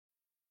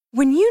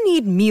When you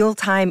need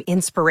mealtime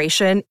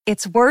inspiration,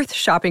 it's worth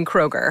shopping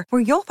Kroger,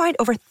 where you'll find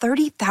over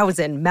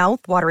 30,000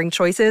 mouth-watering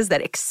choices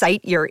that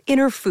excite your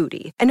inner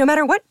foodie. And no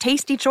matter what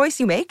tasty choice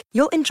you make,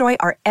 you'll enjoy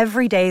our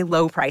everyday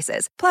low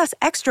prices, plus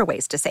extra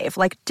ways to save,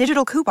 like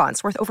digital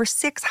coupons worth over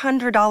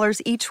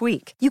 $600 each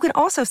week. You can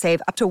also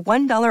save up to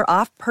 $1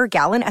 off per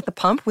gallon at the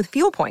pump with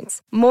fuel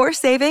points. More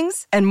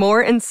savings and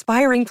more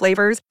inspiring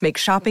flavors make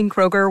shopping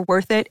Kroger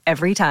worth it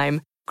every time.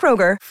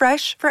 Kroger,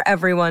 fresh for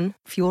everyone.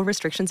 Fuel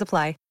restrictions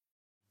apply.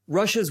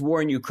 Russia's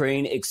war in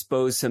Ukraine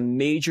exposed some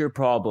major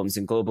problems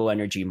in global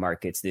energy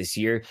markets this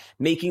year,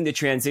 making the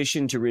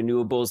transition to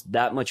renewables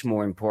that much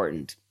more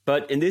important.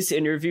 But in this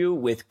interview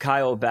with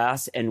Kyle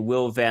Bass and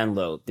Will Van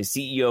Loo, the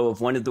CEO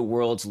of one of the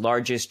world's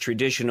largest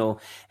traditional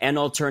and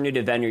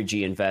alternative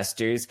energy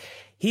investors,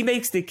 he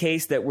makes the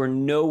case that we're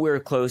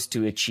nowhere close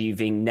to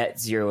achieving net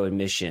zero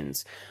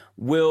emissions.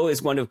 Will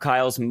is one of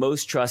Kyle's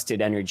most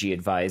trusted energy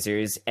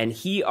advisors, and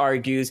he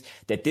argues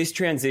that this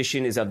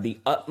transition is of the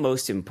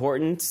utmost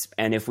importance,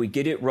 and if we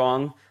get it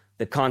wrong,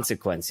 the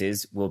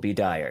consequences will be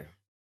dire.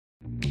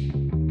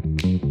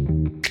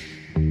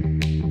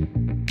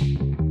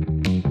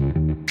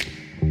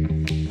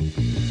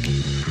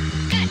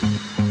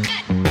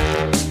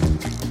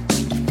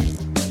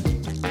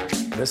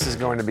 This is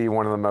going to be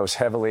one of the most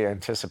heavily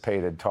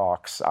anticipated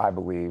talks, I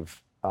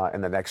believe,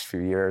 in the next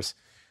few years.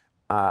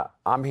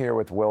 I'm here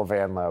with Will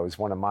Van Loo. He's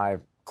one of my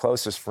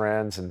closest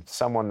friends and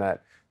someone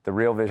that the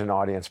Real Vision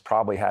audience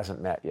probably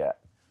hasn't met yet.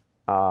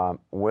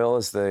 Will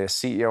is the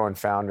CEO and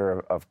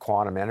founder of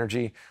Quantum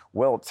Energy.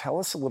 Will, tell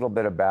us a little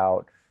bit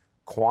about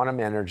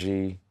Quantum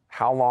Energy,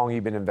 how long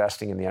you've been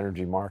investing in the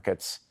energy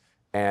markets,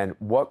 and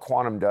what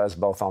Quantum does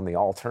both on the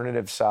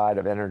alternative side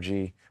of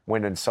energy,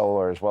 wind and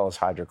solar, as well as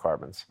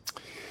hydrocarbons.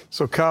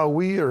 So, Kyle,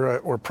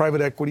 we're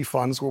private equity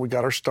funds where we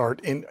got our start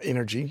in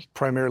energy,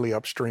 primarily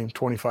upstream,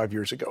 25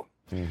 years ago.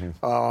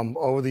 Mm-hmm.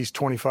 Over these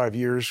 25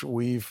 years,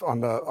 we've on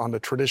the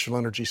traditional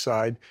energy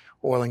side,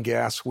 oil and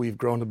gas, we've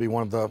grown to be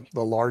one of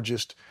the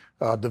largest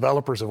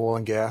developers of oil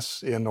and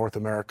gas in North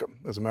America.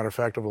 As a matter of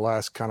fact, over the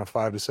last kind of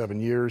 5 to 7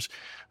 years,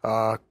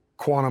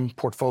 Quantum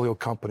portfolio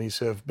companies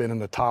have been in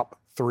the top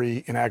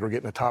three, in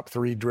aggregate, in the top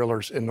three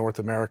drillers in North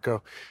America,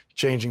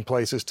 changing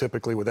places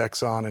typically with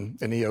Exxon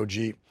and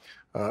EOG.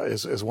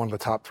 Is one of the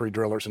top three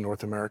drillers in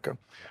North America.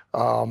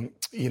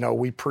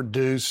 We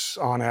produce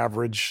on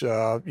average,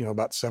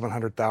 about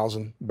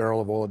 700,000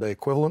 barrel of oil a day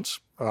equivalents.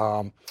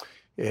 On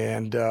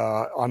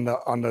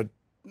the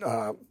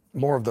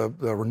more of the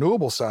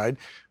renewable side,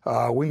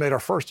 we made our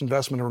first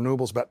investment in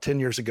renewables about 10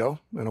 years ago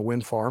in a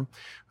wind farm.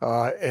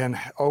 And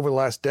over the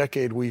last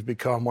decade, we've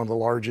become one of the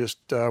largest,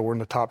 we're in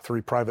the top three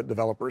private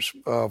developers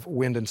of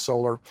wind and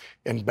solar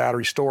and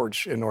battery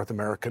storage in North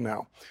America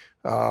now.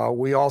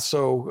 We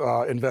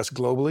also invest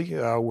globally.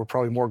 We're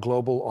probably more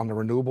global on the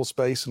renewable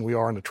space than we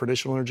are in the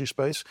traditional energy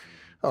space.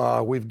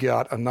 We've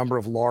got a number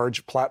of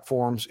large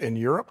platforms in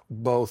Europe,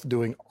 both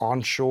doing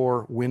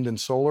onshore wind and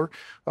solar,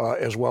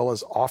 as well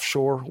as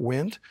offshore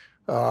wind.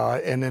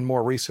 And then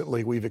more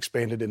recently, we've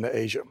expanded into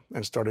Asia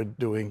and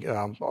started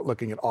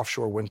looking at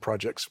offshore wind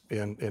projects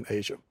in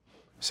Asia.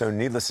 So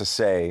needless to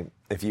say,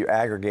 if you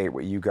aggregate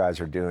what you guys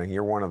are doing,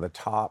 you're one of the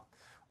top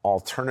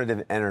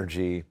alternative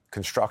energy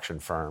construction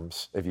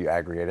firms, if you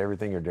aggregate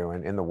everything you're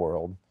doing in the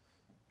world,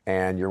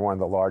 and you're one of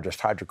the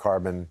largest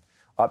hydrocarbon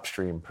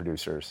upstream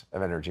producers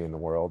of energy in the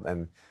world.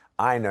 And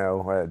I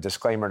know, a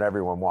disclaimer to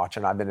everyone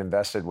watching, I've been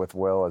invested with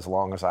Will as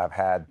long as I've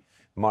had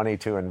money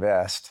to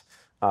invest.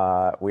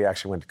 We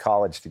actually went to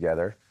college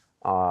together,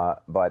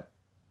 but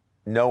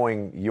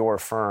knowing your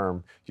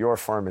firm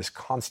is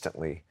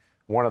constantly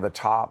one of the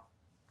top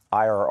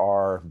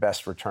IRR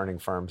best returning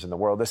firms in the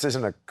world. This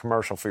isn't a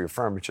commercial for your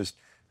firm, it's just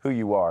who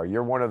you are.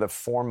 You're one of the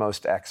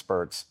foremost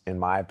experts, in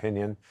my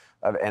opinion,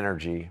 of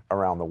energy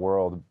around the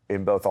world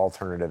in both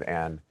alternative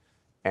and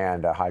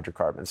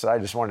hydrocarbons. So I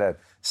just wanted to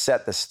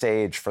set the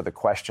stage for the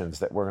questions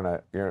that we're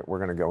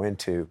gonna go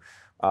into.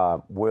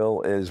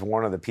 Will is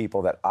one of the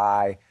people that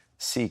I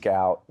seek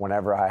out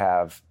whenever I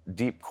have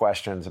deep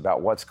questions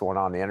about what's going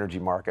on in the energy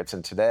markets.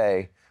 And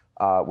today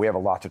we have a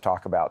lot to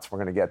talk about, so we're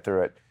gonna get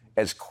through it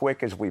as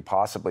quick as we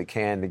possibly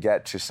can to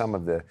get to some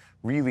of the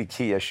really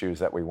key issues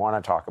that we want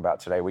to talk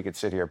about today. We could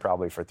sit here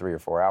probably for 3 or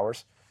 4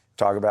 hours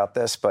talk about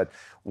this, but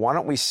why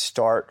don't we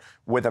start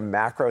with a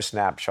macro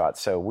snapshot?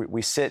 So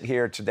we sit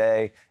here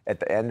today at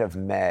the end of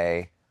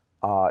May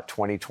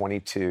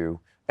 2022,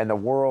 and the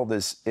world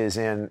is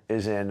in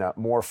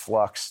more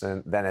flux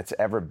than it's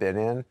ever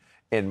been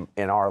in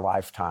our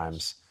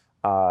lifetimes.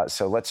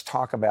 So let's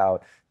talk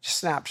about just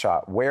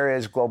snapshot. Where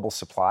is global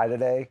supply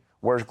today?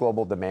 Where's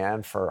global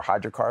demand for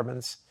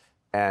hydrocarbons?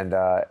 And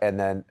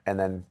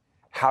then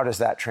how does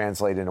that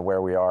translate into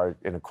where we are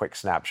in a quick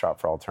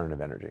snapshot for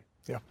alternative energy?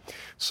 Yeah.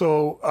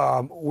 So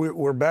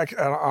we're back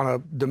on a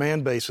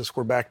demand basis.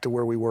 We're back to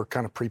where we were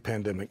kind of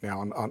pre-pandemic now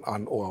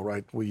on oil,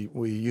 right? We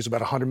use about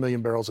 100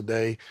 million barrels a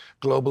day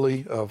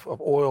globally of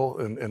oil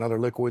and other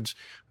liquids,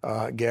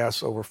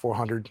 gas over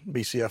 400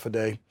 BCF a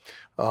day.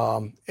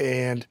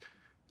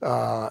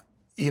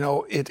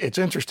 It's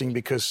interesting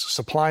because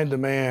supply and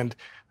demand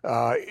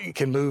it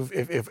can move,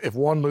 if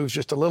one moves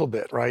just a little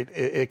bit, right,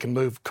 it can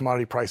move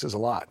commodity prices a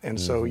lot. And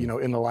so,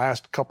 in the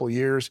last couple of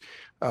years,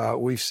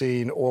 we've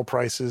seen oil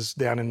prices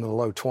down in the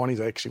low 20s.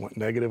 They actually went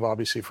negative,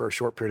 obviously, for a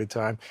short period of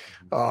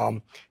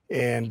time.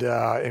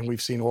 And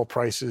we've seen oil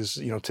prices,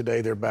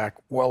 today they're back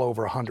well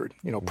over 100,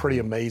 pretty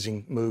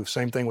amazing move.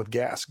 Same thing with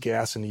gas.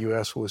 Gas in the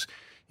U.S. was,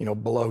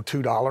 below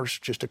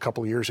 $2 just a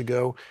couple of years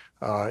ago.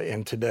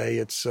 And today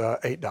it's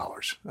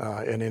 $8.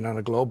 And then on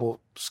a global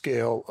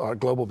scale,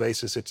 global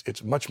basis,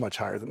 it's much, much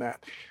higher than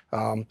that.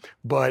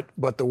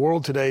 But the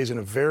world today is in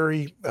a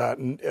very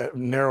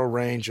narrow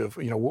range of,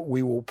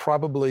 we will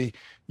probably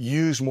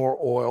use more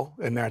oil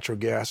and natural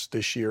gas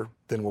this year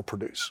than we'll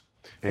produce.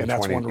 In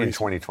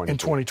 2022. In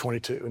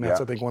 2022. And that's,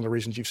 I think, one of the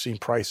reasons you've seen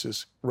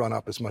prices run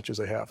up as much as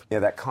they have. Yeah,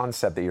 that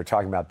concept that you're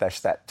talking about,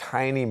 that's that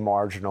tiny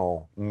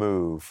marginal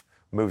move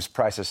moves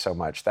prices so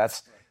much.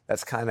 That's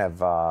kind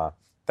of,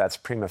 that's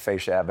prima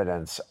facie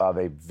evidence of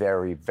a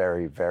very,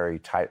 very, very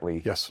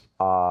tightly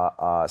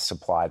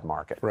supplied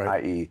market,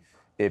 right. i.e.,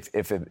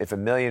 if a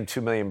million, 2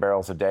 million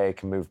barrels a day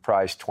can move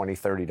price $20,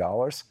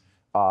 $30,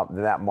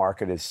 then that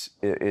market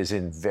is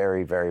in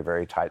very, very,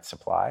 very tight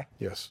supply.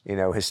 Yes.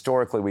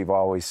 Historically, we've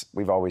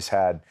always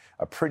had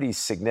a pretty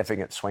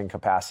significant swing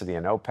capacity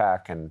in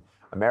OPEC and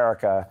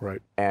America.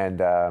 Right.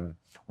 And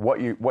what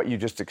you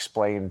just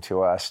explained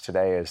to us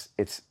today is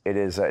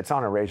it's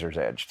on a razor's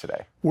edge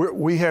today.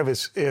 We have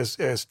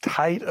as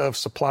tight of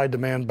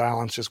supply-demand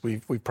balance as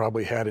we've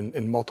probably had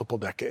in multiple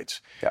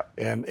decades. Yeah.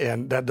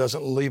 And that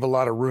doesn't leave a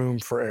lot of room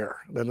for error.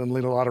 That doesn't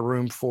leave a lot of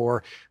room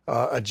for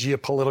a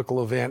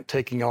geopolitical event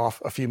taking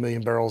off a few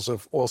million barrels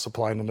of oil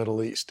supply in the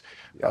Middle East,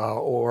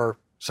 or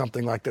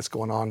something like that's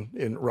going on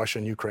in Russia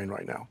and Ukraine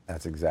right now.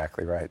 That's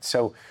exactly right.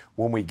 So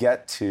when we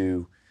get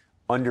to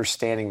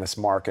understanding this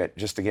market,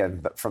 just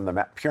again, from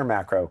the pure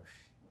macro,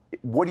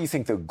 what do you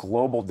think the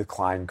global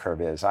decline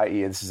curve is?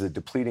 I.e., this is a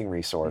depleting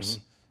resource.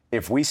 Mm-hmm.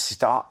 If we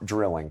stop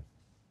drilling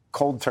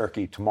cold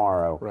turkey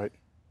tomorrow, right.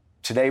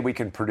 Today we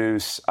can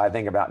produce, I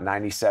think, about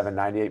 97,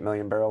 98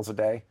 million barrels a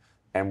day,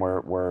 and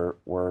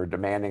we're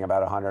demanding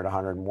about 100,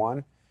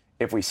 101.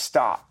 If we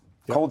stop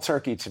cold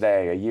turkey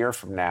today, a year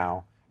from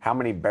now, how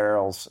many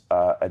barrels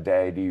a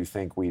day do you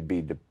think we'd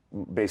be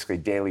basically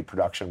daily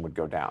production would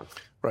go down?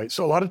 Right.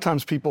 So a lot of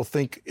times people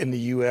think in the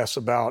U.S.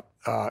 about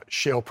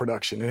shale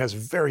production. It has a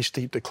very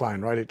steep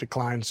decline, right? It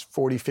declines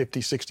 40,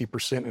 50,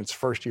 60% in its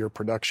first year of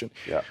production.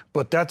 Yeah.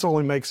 But that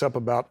only makes up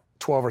about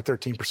 12 or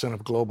 13%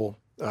 of global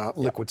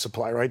liquid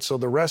supply, right? So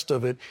the rest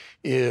of it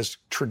is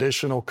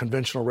traditional,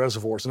 conventional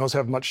reservoirs, and those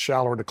have much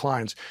shallower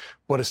declines,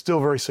 but it's still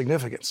very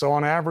significant. So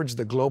on average,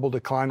 the global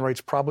decline rate's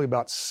probably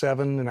about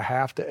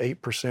 7.5% to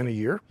 8% a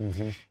year.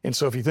 Mm-hmm. And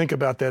so if you think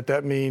about that,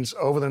 that means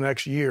over the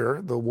next year,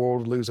 the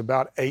world will lose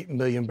about 8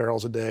 million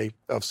barrels a day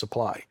of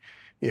supply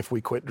if we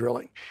quit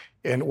drilling.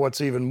 And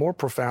what's even more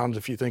profound,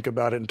 if you think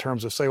about it in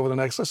terms of, say, over the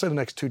next, let's say the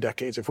next 2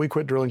 decades, if we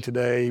quit drilling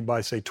today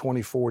by, say,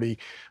 2040,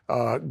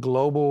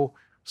 global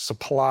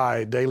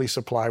supply, daily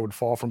supply would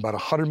fall from about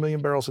 100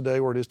 million barrels a day,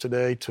 where it is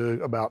today,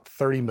 to about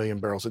 30 million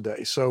barrels a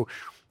day. So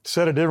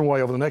said a different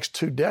way, over the next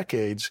 2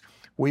 decades,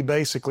 we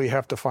basically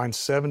have to find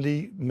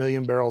 70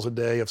 million barrels a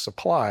day of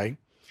supply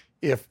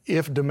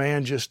if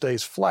demand just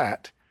stays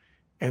flat.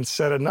 And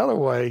said another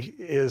way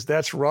is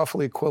that's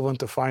roughly equivalent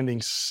to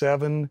finding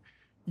 7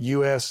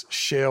 U.S.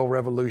 shale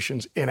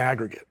revolutions in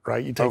aggregate,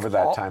 right? You take over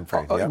that time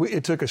frame.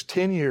 It took us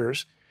 10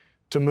 years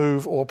to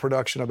move oil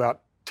production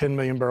about 10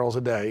 million barrels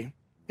a day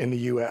in the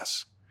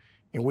U.S.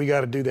 And we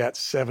got to do that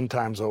 7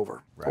 times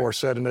over. Right. Or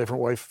said in a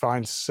different way,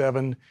 find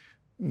 7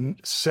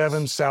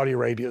 Saudi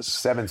Arabias.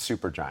 7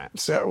 supergiants.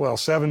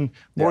 7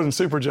 more than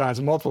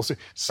supergiants, multiple.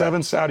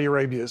 7 Saudi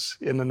Arabias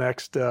in the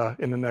next,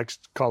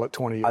 call it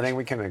 20 years. I think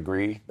we can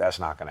agree that's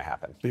not going to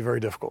happen. It'd be very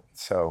difficult.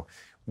 So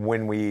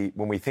when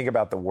we think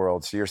about the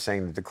world, so you're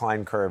saying the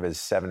decline curve is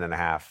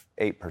 7.5%,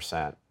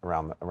 8%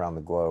 around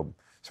the globe.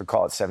 So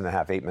call it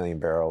 7.5, 8 million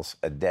barrels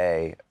a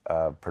day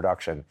of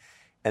production.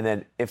 And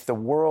then if the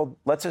world,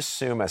 let's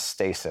assume a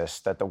stasis,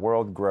 that the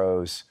world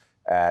grows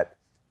at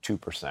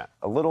 2%,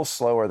 a little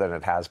slower than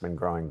it has been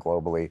growing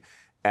globally.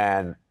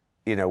 And,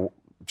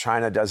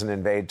 China doesn't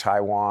invade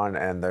Taiwan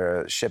and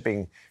the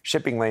shipping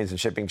lanes and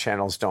shipping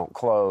channels don't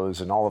close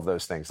and all of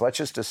those things. Let's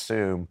just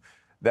assume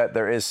that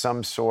there is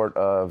some sort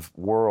of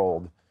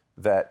world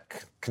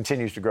that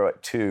continues to grow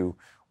at 2.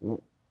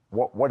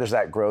 What does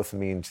that growth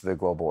mean to the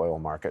global oil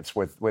markets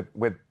with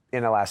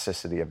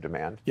inelasticity of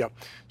demand? Yeah.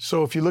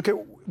 So if you look at,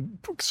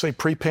 say,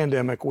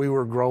 pre-pandemic, we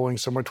were growing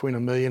somewhere between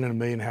 1 million and 1.5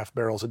 million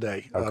barrels a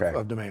day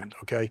of demand,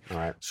 okay? All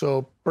right.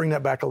 So bring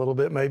that back a little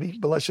bit maybe,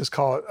 but let's just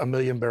call it 1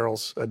 million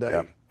barrels a day.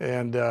 Yep.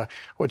 And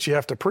what you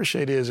have to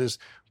appreciate is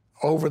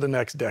over the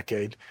next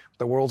decade,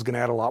 the world's going to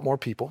add a lot more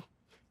people,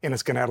 and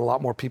it's going to add a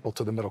lot more people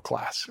to the middle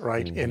class,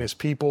 right? Mm-hmm. And as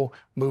people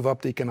move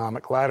up the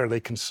economic ladder, they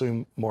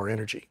consume more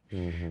energy.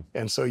 Mm-hmm.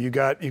 And so you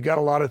got a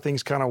lot of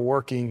things kind of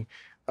working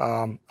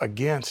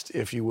against,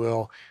 if you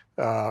will,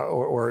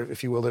 or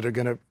if you will, that are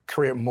going to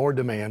create more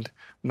demand,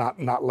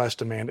 not less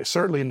demand.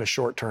 Certainly in the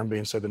short term,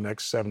 being said, the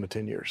next 7 to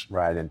 10 years.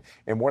 Right,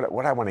 and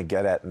what I want to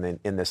get at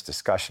in this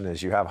discussion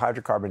is you have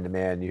hydrocarbon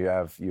demand, you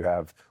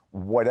have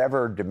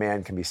whatever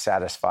demand can be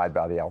satisfied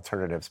by the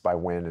alternatives, by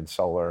wind and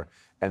solar,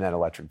 and then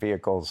electric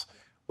vehicles.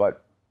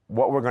 But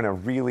what we're going to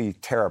really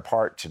tear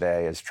apart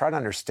today is try to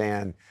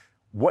understand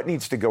what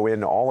needs to go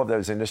into all of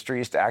those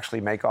industries to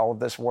actually make all of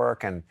this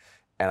work. And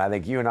I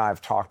think you and I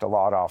have talked a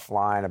lot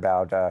offline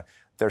about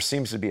there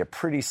seems to be a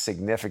pretty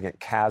significant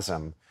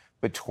chasm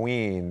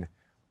between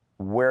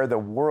where the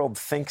world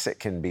thinks it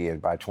can be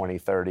by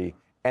 2030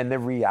 and the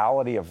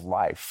reality of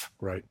life.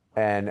 Right.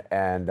 And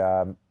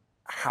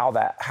how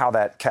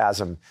that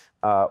chasm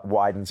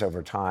widens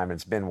over time.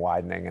 It's been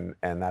widening,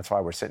 and that's why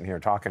we're sitting here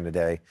talking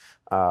today.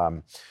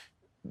 All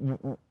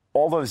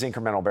those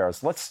incremental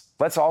barrels,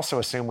 let's also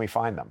assume we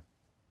find them.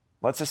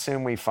 Let's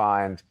assume we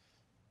find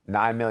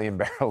 9 million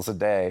barrels a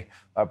day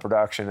of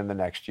production in the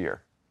next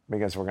year,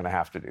 because we're going to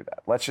have to do that.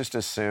 Let's just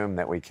assume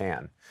that we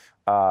can.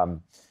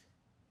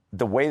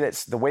 The way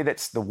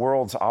that the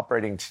world's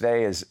operating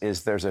today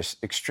is there's an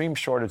extreme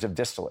shortage of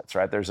distillates,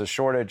 right? There's a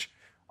shortage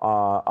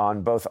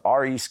on both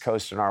our East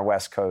Coast and our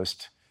West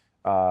Coast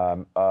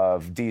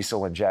of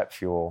diesel and jet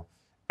fuel,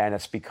 and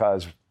it's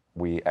because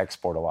we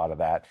export a lot of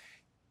that.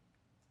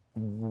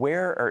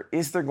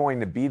 Is there going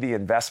to be the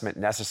investment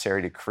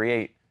necessary to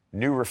create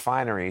new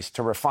refineries,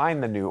 to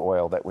refine the new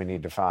oil that we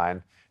need to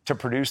find, to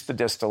produce the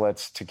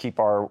distillates, to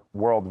keep our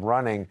world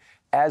running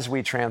as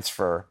we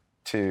transfer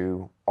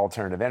to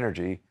alternative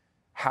energy?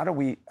 How do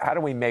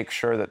we make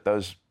sure that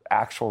those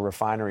actual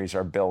refineries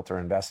are built or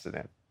invested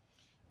in?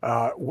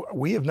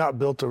 We have not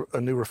built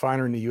a new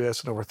refinery in the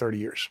U.S. in over 30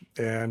 years.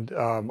 And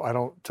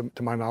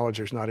to my knowledge,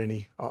 there's not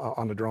any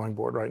on the drawing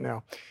board right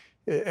now.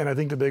 And I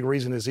think the big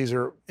reason is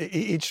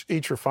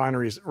each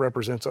refinery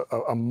represents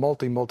a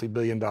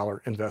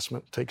multi-billion-dollar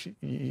investment. It takes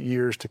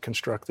years to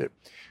construct it.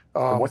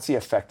 What's the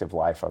effective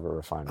life of a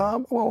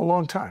refinery? Well, a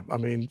long time. I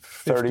mean,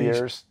 30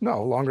 years?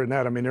 No, longer than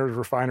that. I mean, there's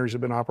refineries that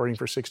have been operating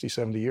for 60,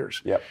 70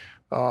 years. Yep.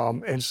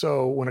 And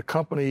so when a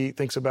company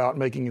thinks about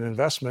making an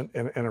investment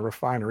in a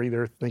refinery,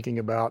 they're thinking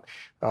about,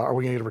 are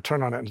we going to get a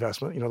return on that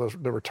investment?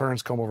 The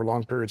returns come over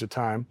long periods of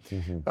time.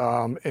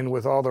 Mm-hmm. And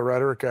with all the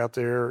rhetoric out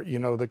there,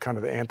 the kind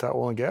of the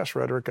anti-oil and gas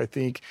rhetoric, I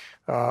think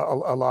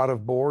a lot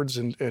of boards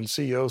and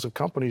CEOs of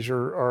companies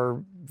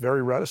are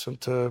very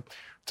reticent to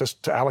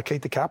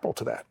allocate the capital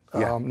to that.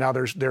 Yeah. Now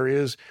there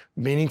is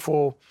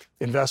meaningful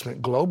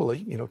investment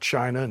globally.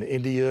 China and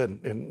India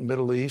and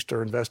Middle East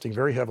are investing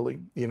very heavily,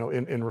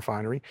 in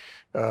refinery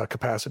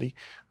capacity.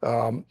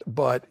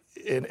 But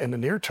in the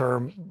near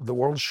term, the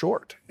world's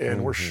short,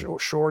 and mm-hmm. we're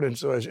short. And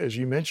so, as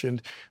you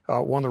mentioned,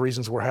 one of the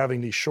reasons we're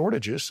having these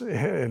shortages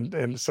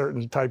and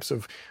certain types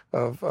of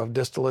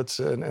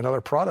distillates and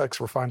other products,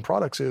 refined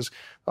products, is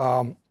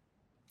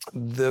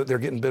they're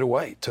getting bid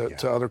away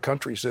to other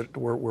countries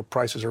where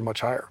prices are much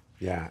higher.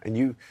 Yeah,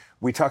 and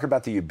we talk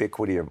about the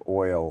ubiquity of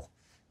oil,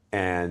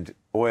 and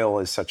oil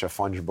is such a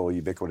fungible,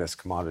 ubiquitous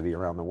commodity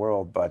around the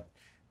world, but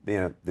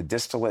the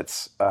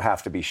distillates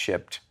have to be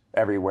shipped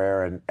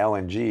everywhere, and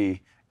LNG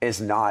is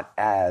not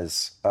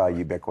as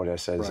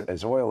ubiquitous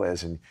as oil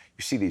is, and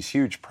you see these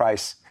huge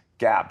price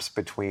gaps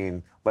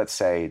between, let's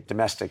say,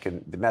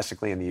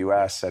 domestically in the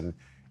U.S. and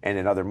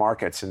in other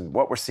markets. And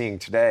what we're seeing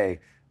today,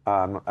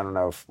 I don't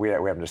know if we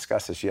haven't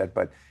discussed this yet,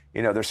 but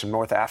there's some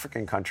North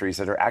African countries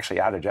that are actually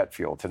out of jet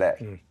fuel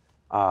today,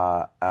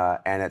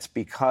 and it's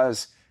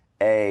because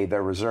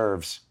their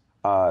reserves,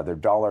 their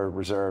dollar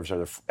reserves or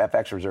the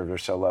FX reserves are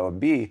so low, and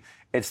B,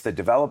 it's the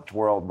developed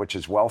world, which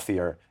is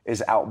wealthier,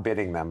 is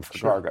outbidding them for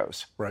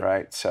cargoes,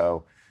 right?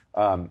 So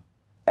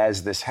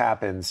as this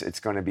happens, it's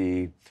going to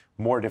be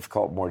more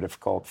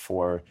difficult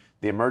for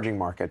the emerging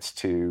markets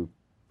to,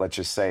 let's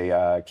just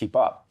say, keep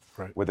up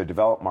with the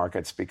developed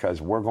markets, because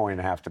we're going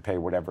to have to pay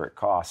whatever it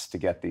costs to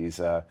get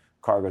these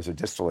cargoes of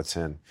distillates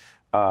in.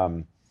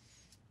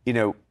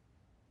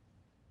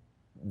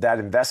 That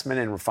investment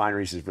in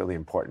refineries is really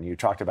important. You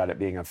talked about it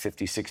being a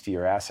 50,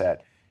 60-year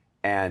asset,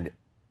 and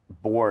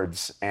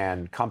boards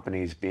and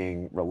companies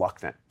being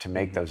reluctant to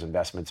make mm-hmm. those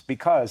investments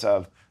because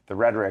of the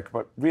rhetoric.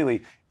 But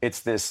really,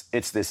 it's this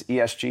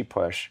ESG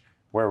push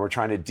where we're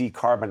trying to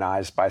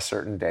decarbonize by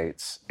certain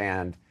dates,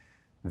 and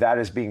that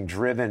is being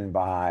driven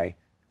by,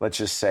 let's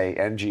just say,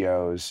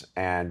 NGOs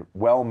and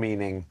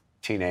well-meaning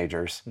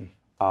teenagers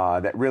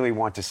that really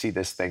want to see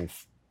this thing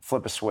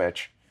flip a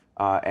switch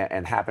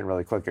and happen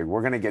really quickly.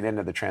 We're going to get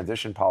into the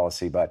transition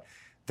policy, but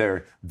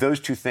those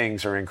two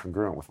things are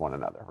incongruent with one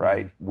another,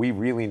 right? Mm-hmm. We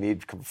really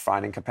need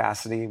refining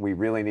capacity. We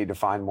really need to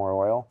find more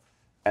oil.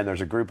 And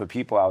there's a group of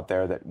people out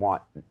there that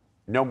want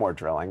no more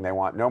drilling. They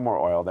want no more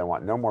oil. They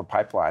want no more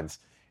pipelines.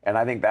 And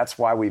I think that's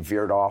why we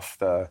veered off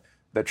the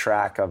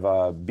track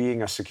of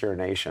being a secure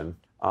nation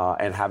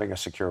and having a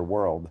secure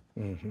world.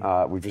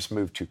 Mm-hmm. We've just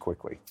moved too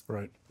quickly.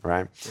 Right.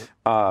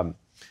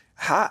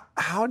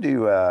 How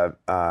do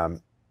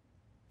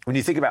when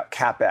you think about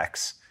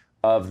CapEx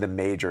of the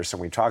majors,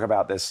 and we talk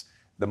about this,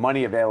 the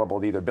money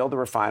available to either build a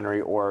refinery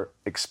or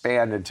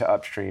expand into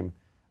upstream,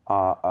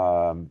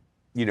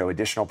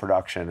 additional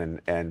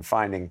production and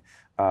finding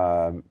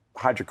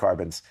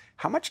hydrocarbons.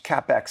 How much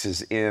CapEx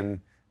is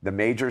in the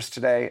majors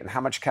today, and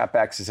how much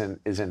CapEx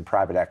is in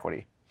private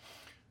equity?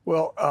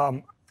 Well,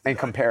 and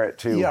compare it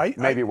to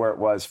maybe where it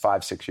was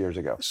 5-6 years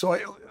ago. So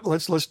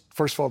let's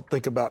first of all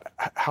think about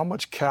how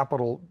much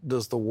capital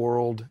does the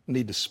world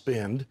need to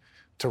spend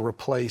to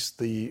replace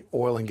the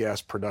oil and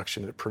gas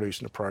production it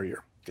produced in the prior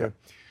year. Okay,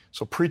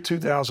 so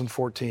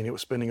pre-2014, it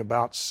was spending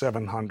about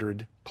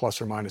 $700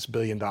 plus or minus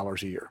billion a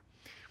year.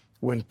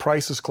 When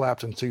prices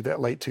collapsed in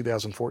late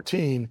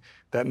 2014,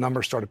 that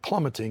number started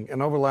plummeting,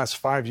 and over the last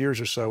 5 years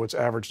or so, it's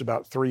averaged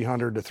about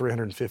 300 to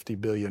 350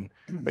 billion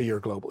a year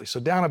globally. So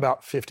down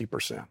about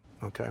 50%.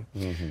 Okay,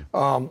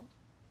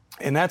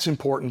 and that's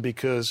important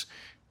because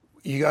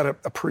you got to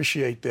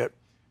appreciate that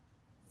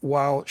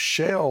while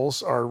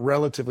shales are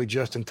relatively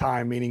just in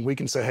time, meaning we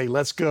can say, hey,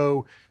 let's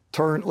go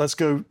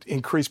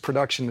increase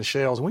production in the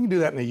shales, and we can do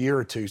that in a year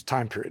or two's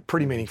time period,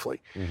 pretty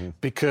meaningfully,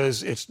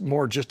 because it's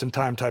more just in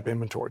time type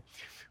inventory.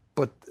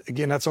 But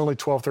again, that's only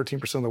 12,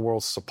 13% of the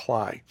world's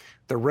supply.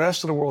 The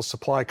rest of the world's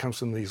supply comes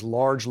from these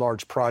large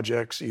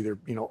projects, either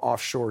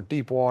offshore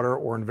deep water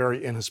or in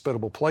very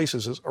inhospitable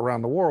places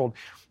around the world.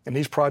 And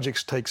these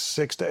projects take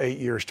 6 to 8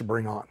 years to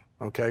bring on.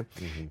 Okay.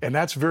 And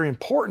that's very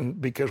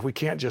important because we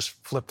can't just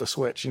flip the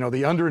switch. The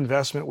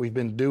underinvestment we've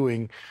been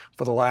doing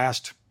for the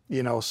last,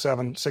 6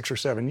 or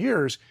 7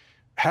 years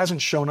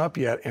hasn't shown up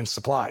yet in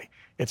supply.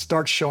 It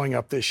starts showing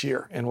up this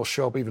year and will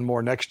show up even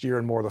more next year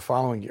and more the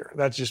following year.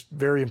 That's just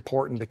very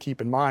important to keep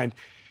in mind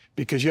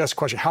because you asked the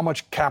question, how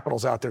much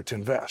capital's out there to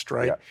invest,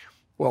 right? Yeah.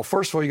 Well,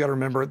 first of all, you got to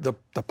remember the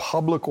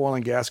public oil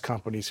and gas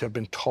companies have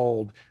been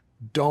told,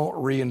 don't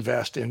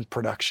reinvest in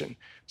production.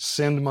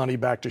 Send money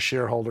back to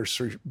shareholders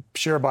through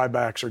share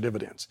buybacks or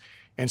dividends.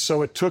 And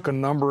so it took a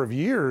number of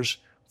years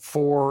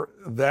for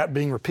that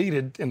being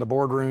repeated in the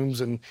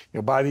boardrooms and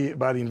by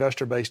the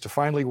investor base to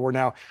finally where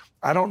now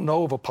I don't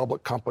know of a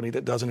public company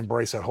that doesn't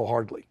embrace that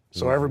wholeheartedly.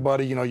 So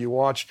everybody, you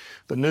watch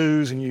the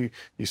news and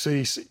you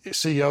see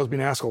CEOs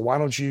being asked, well, why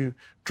don't you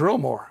drill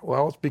more?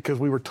 Well, it's because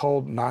we were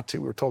told not to.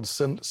 We were told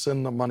to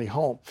send the money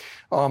home.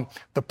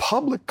 The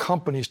public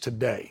companies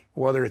today,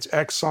 whether it's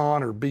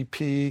Exxon or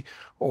BP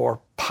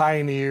or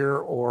Pioneer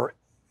or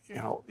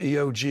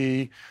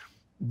EOG,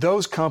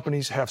 those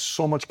companies have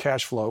so much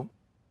cash flow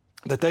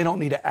that they don't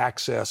need to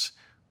access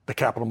the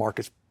capital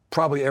markets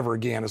probably ever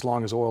again, as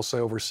long as oil's say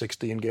over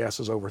 60 and gas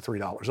is over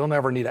 $3. They'll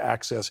never need to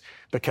access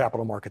the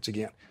capital markets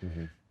again.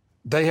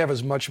 They have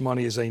as much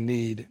money as they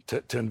need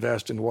to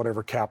invest in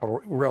whatever capital,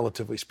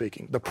 relatively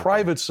speaking. The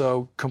privates,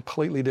 though,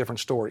 completely different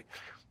story.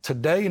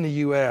 Today in the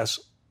U.S.,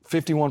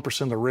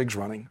 51% of the rigs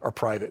running are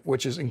private,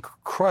 which is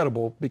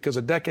incredible because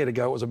a decade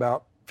ago it was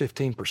about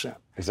 15%.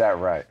 Is that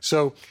right?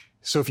 So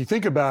if you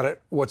think about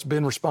it, what's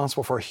been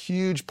responsible for a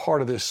huge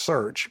part of this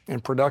surge in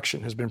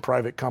production has been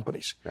private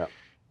companies. Yeah.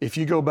 If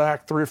you go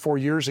back 3 or 4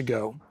 years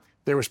ago,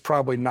 there was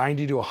probably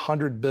 90 to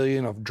 100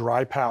 billion of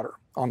dry powder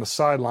on the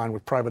sideline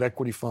with private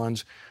equity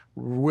funds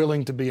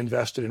willing to be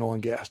invested in oil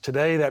and gas.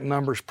 Today, that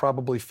number is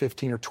probably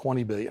 15 or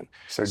 20 billion.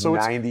 So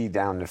 90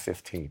 down to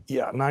 15.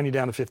 Yeah, 90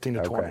 down to 15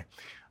 to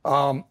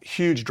 20.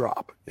 Huge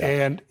drop.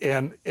 Yeah.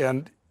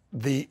 And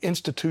the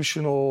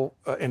institutional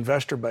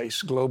investor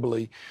base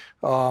globally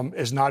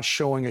is not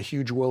showing a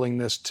huge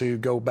willingness to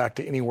go back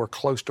to anywhere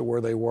close to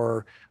where they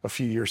were a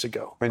few years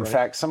ago. In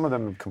fact, some of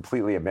them have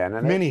completely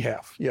abandoned it. Many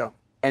have, yeah.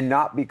 And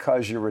not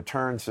because your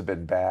returns have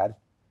been bad,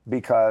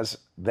 because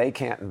they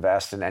can't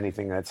invest in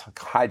anything that's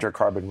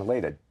hydrocarbon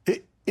related.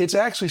 It's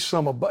actually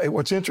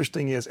what's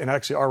interesting is, and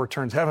actually our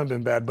returns haven't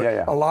been bad,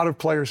 but a lot of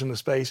players in the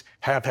space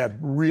have had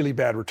really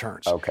bad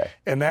returns. Okay.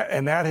 And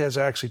that has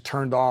actually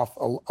turned off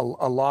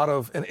a lot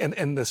of,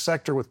 and the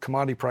sector with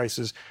commodity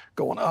prices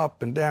going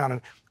up and down,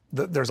 and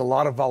there's a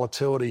lot of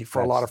volatility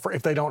for a lot of,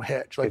 if they don't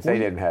hedge. If they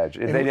didn't hedge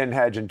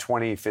in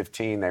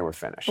 2015, they were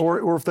finished.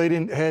 Or if they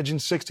didn't hedge in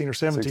 16 or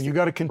 17, you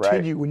got to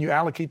continue, when you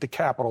allocate the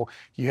capital,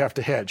 you have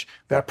to hedge.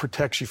 That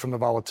protects you from the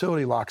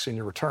volatility, locks in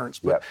your returns.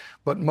 But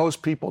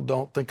most people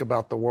don't think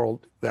about the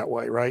world that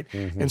way, right?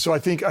 And so I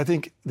think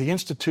the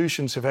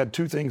institutions have had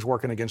two things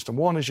working against them.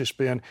 One has just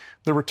been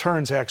the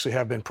returns actually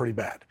have been pretty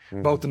bad,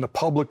 both in the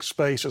public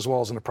space as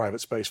well as in the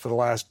private space for the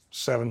last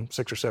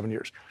 6 or 7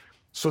 years.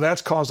 So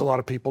that's caused a lot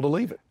of people to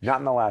leave it. Not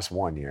in the last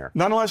 1 year.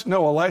 Last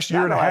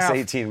year and a half. Last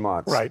 18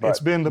 months. Right. It's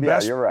been the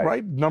best,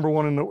 right? Number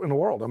one in the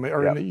world,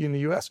 or in the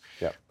U.S.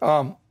 Yep.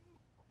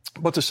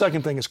 But the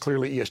second thing is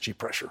clearly ESG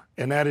pressure.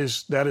 And that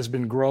has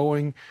been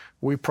growing.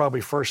 We probably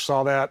first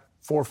saw that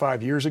 4 or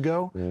 5 years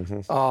ago.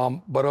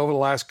 But over the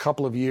last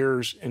couple of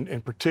years,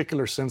 in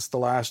particular since the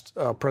last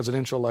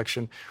presidential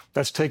election,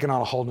 that's taken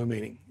on a whole new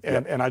meaning.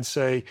 And I'd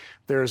say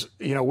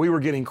we were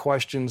getting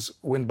questions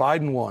when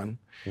Biden won.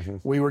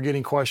 We were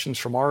getting questions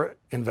from our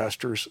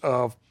investors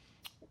of,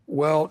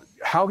 well,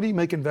 how do you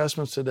make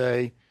investments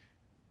today?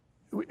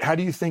 How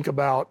do you think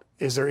about,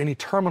 is there any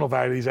terminal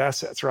value to these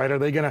assets, right?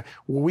 Will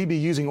we be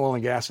using oil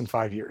and gas in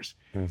 5 years?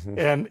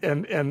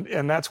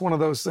 And that's one of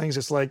those things.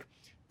 It's like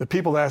the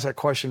people that ask that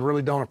question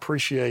really don't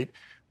appreciate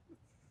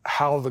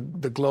how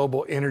the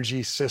global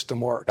energy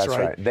system works. That's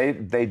right.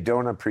 They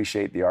don't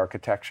appreciate the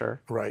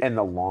architecture and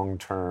the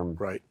long-term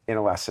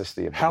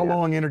inelasticity of how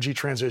long energy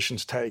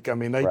transitions take. I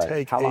mean, they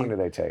take. How long do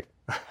they take?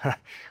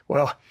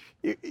 Well,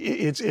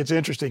 it's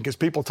interesting because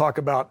people talk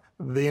about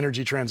the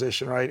energy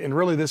transition, right? And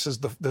really, this is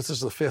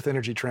the fifth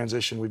energy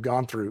transition we've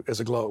gone through as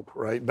a globe,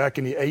 right? Back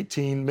in the mid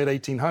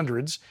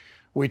 1800s,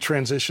 we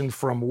transitioned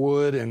from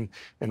wood and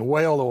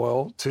whale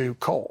oil to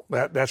coal.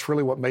 That's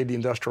really what made the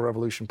Industrial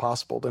Revolution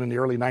possible. Then in the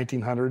early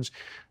 1900s,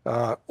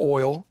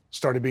 oil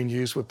started being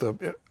used with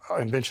the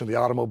invention of the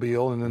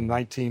automobile, and in the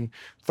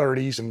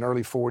 1930s and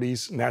early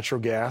 40s,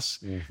 natural gas,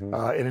 and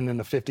then in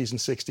the 50s and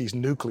 60s,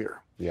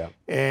 nuclear. Yeah.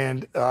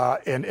 And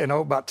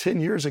about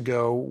 10 years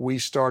ago, we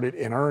started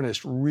in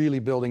earnest really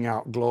building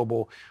out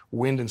global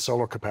wind and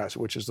solar capacity,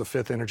 which is the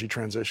fifth energy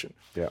transition.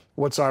 Yeah.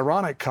 What's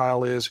ironic,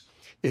 Kyle, is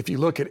if you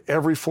look at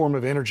every form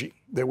of energy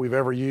that we've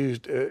ever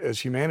used as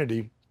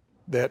humanity,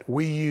 that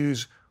we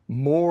use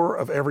more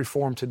of every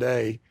form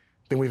today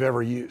than we've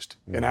ever used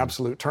in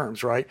absolute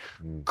terms, right?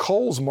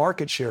 Coal's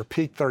market share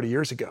peaked 30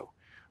 years ago,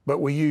 but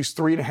we use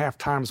 3.5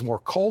 times more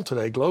coal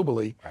today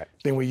globally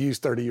than we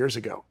used 30 years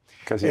ago.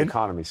 Because the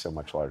economy is so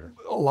much larger.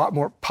 A lot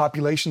more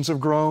populations have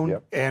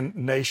grown and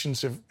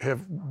nations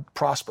have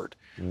prospered.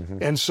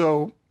 And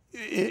so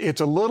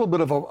it's a little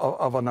bit of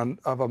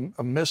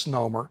a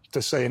misnomer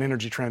to say an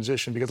energy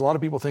transition, because a lot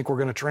of people think we're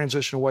going to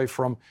transition away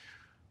from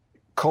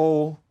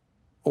coal,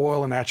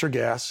 oil, and natural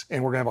gas,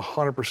 and we're going to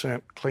have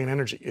 100% clean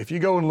energy. If you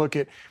go and look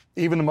at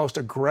even the most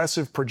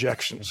aggressive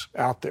projections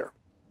out there,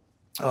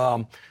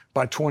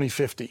 by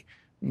 2050,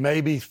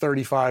 maybe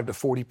 35 to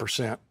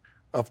 40%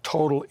 of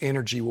total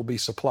energy will be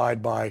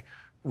supplied by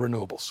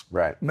renewables.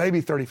 Right.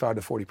 Maybe 35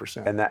 to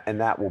 40%. And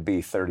that will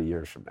be 30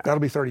 years from now. That'll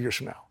be 30 years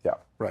from now. Yeah.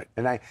 Right.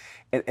 And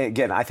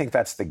again, I think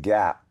that's the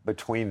gap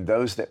between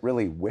those that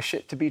really wish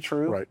it to be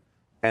true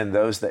and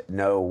those that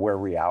know where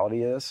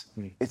reality is.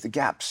 It's the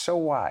gap so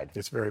wide.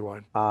 It's very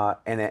wide.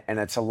 And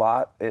it's a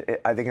lot.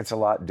 I think it's a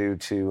lot due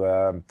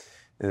to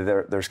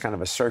there's kind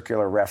of a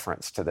circular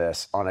reference to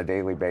this on a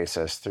daily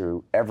basis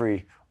through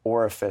every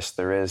orifice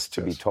there is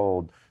to be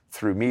told,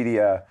 through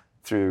media,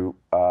 through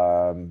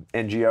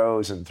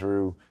NGOs, and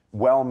through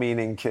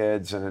well-meaning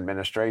kids and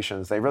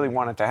administrations. They really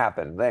want it to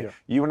happen.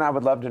 You and I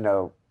would love to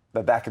know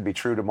that could be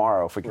true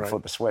tomorrow if we can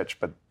flip a switch,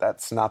 but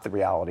that's not the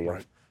reality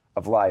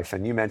of life.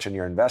 And you mentioned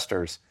your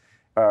investors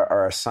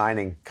are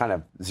assigning kind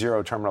of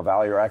zero terminal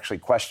value, or actually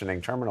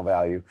questioning terminal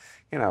value.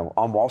 You know,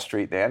 on Wall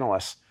Street, the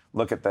analysts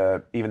look at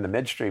even the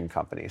midstream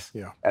companies,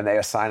 and they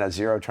assign a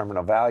zero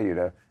terminal value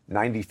to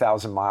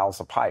 90,000 miles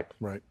of pipe.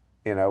 Right.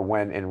 You know,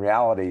 when in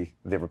reality,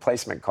 the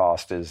replacement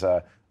cost is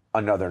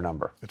another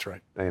number. That's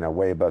right. You know,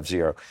 way above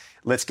zero.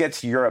 Let's get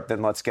to Europe,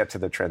 then let's get to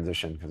the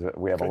transition, because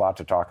we have a lot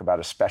to talk about,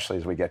 especially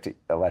as we get to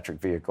electric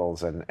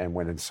vehicles and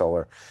wind and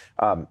solar.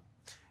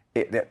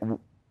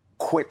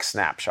 Quick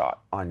snapshot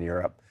on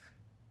Europe.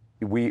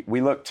 We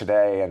look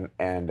today,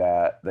 and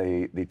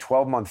the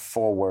 12-month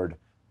forward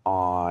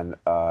on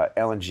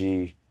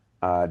LNG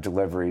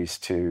deliveries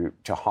to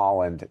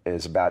Holland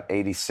is about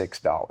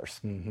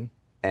 $86.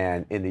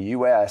 And in the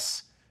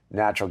U.S.,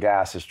 natural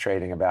gas is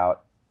trading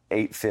about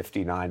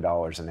 $8.50,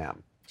 $9 an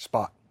M.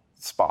 Spot.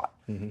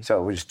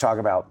 So we just talk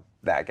about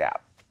that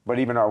gap. But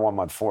even our 1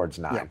 month forward's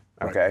 9.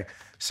 Okay.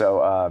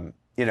 So,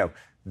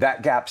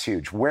 that gap's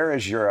huge. Where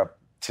is Europe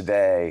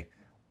today?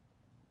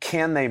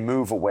 Can they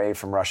move away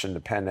from Russian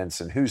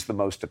dependence, and who's the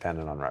most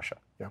dependent on Russia?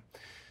 Yeah.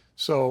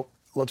 So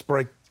let's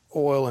break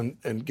oil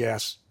and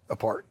gas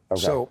apart.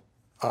 Okay. So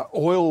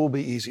oil will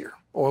be easier.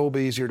 Oil will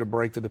be easier to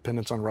break the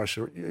dependence on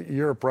Russia.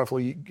 Europe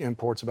roughly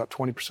imports about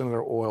 20% of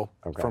their oil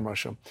from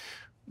Russia,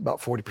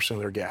 about 40% of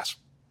their gas.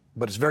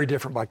 But it's very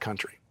different by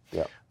country.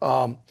 Yeah.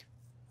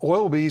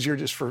 Oil will be easier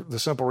just for the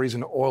simple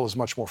reason oil is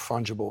much more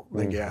fungible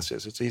than gas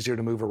is. It's easier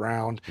to move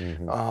around.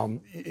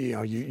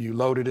 You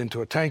load it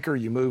into a tanker,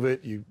 you move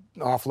it, you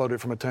offload it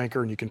from a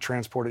tanker, and you can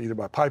transport it either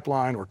by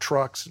pipeline or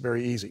trucks.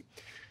 Very easy.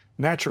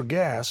 Natural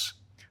gas,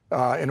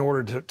 in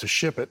order to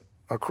ship it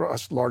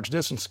across large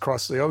distance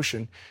across the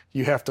ocean,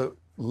 you have to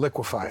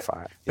liquefy it.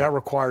 That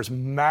requires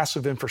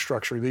massive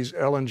infrastructure. These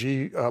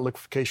LNG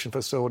liquefaction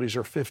facilities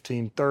are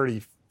 $15,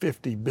 $30,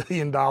 $50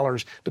 billion,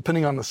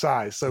 depending on the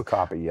size. So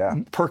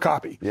per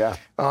copy. Yeah.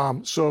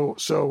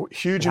 So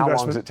huge investment. How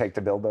long does it take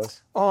to build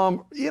those?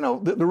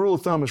 The rule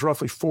of thumb is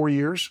roughly 4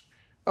 years.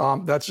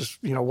 That's just,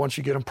 once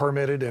you get them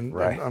permitted and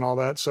all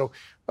that. So,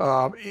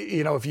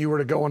 if you were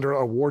to go under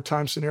a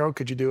wartime scenario,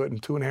 could you do it in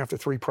 2.5 to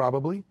 3?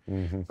 Probably.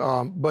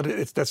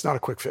 But that's not a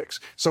quick fix.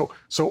 So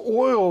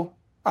oil,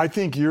 I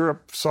think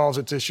Europe solves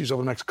its issues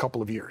over the next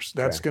couple of years.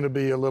 That's going to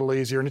be a little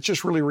easier. And it's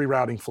just really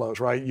rerouting flows,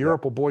 right?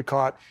 Europe will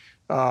boycott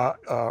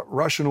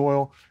Russian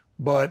oil,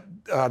 but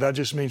that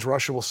just means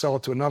Russia will sell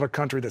it to another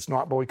country that's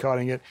not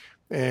boycotting it.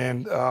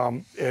 And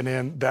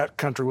then that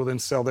country will then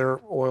sell their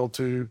oil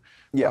to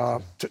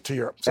Europe.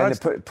 So and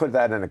to put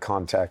that into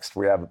context,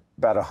 we have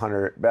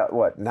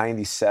about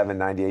 97,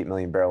 98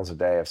 million barrels a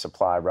day of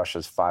supply.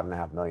 Russia's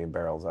 5.5 million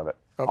barrels of it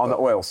on the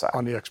oil side.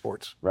 On the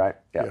exports. Right?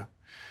 Yeah.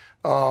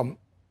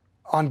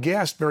 On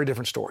gas, very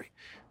different story.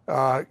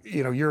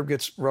 Europe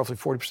gets roughly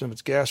 40% of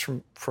its gas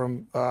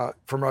from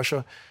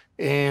Russia,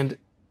 and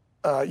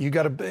you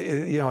got to,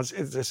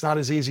 it's not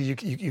as easy.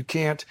 You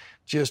can't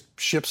just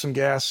ship some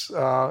gas,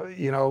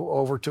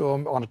 over to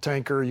them on a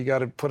tanker. You got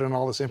to put in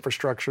all this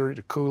infrastructure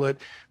to cool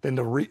it, then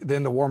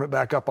to warm it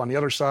back up on the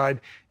other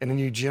side, and then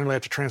you generally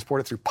have to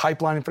transport it through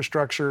pipeline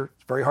infrastructure.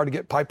 It's very hard to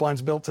get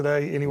pipelines built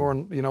today anywhere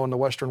in the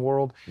Western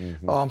world.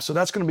 So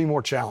that's going to be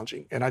more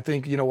challenging. And I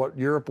think what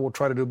Europe will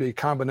try to do will be a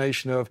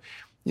combination of,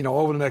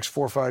 over the next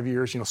 4 or 5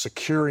 years,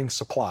 securing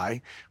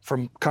supply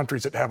from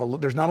countries that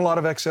there's not a lot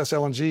of excess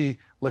LNG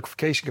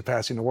liquefaction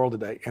capacity in the world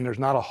today, and there's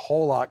not a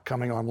whole lot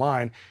coming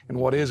online. And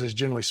what is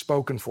generally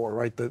spoken for,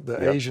 right?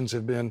 The Asians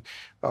have been,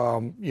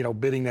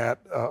 bidding that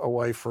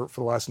away for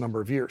the last number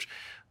of years.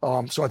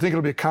 So I think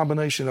it'll be a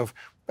combination of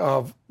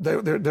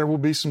there will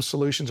be some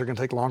solutions that are going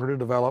to take longer to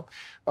develop,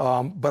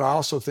 but I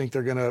also think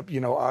they're going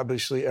to,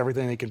 obviously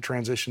everything they can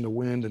transition to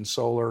wind and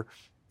solar.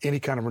 Any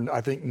kind of,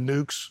 I think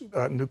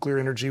nuclear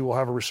energy will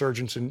have a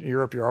resurgence in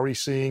Europe. You're already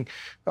seeing,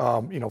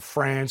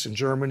 France and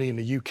Germany and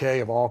the UK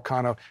have all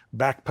kind of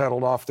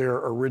backpedaled off their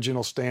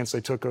original stance they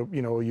took a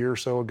year or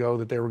so ago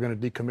that they were going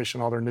to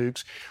decommission all their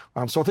nukes.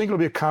 So I think it'll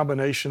be a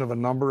combination of a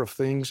number of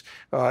things,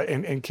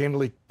 and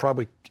candidly,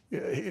 probably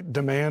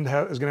demand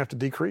is going to have to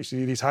decrease.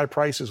 These high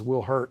prices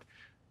will hurt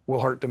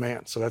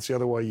demand. So that's the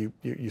other way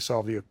you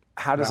solve the.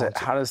 How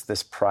does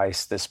this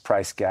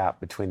price gap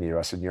between the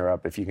U.S. and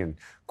Europe, if you can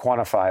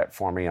quantify it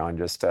for me on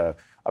just a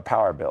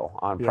power bill,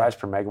 on price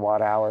per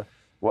megawatt hour,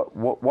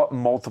 what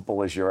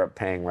multiple is Europe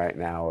paying right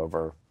now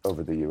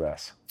over the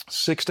U.S.?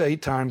 6 to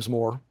 8 times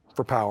more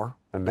for power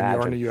than you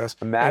are in the U.S.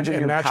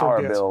 Imagine your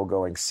power bill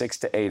going 6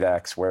 to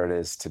 8x where it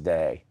is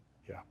today.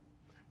 Yeah,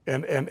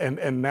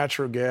 and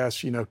natural gas,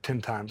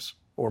 10 times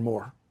or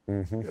more,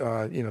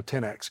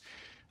 10x.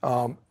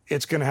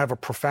 It's going to have a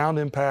profound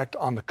impact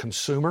on the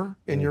consumer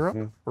in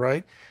Europe,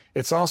 right?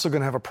 It's also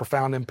going to have a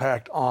profound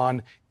impact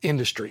on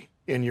industry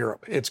in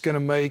Europe. It's going to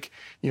make,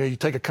 you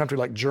take a country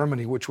like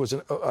Germany, which was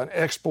an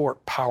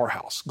export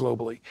powerhouse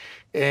globally,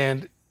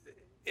 and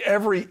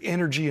every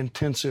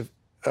energy-intensive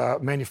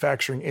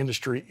manufacturing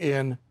industry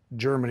in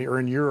Germany, or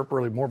in Europe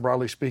really, more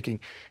broadly speaking,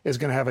 is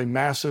going to have a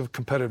massive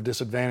competitive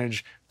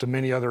disadvantage to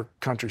many other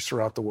countries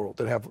throughout the world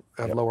that have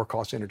lower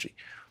cost energy.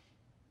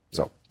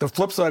 So the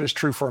flip side is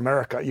true for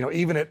America.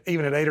 Even at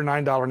 $8 or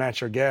 $9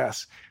 natural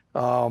gas,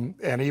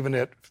 and even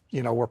at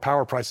where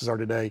power prices are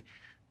today,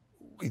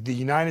 the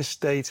United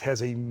States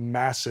has a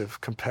massive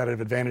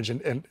competitive advantage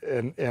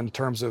in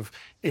terms of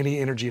any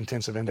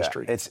energy-intensive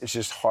industry. Yeah, it's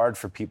just hard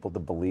for people to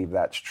believe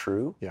that's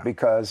true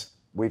because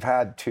we've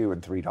had $2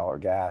 and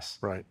 $3 gas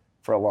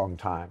for a long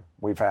time.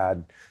 We've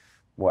had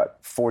 $40,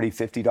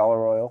 $50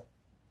 oil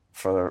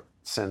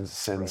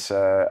since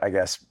I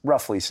guess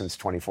roughly since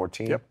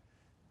 2014. Yep.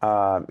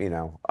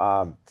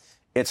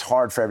 It's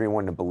hard for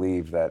everyone to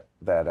believe that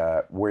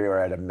we're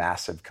at a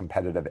massive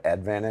competitive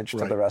advantage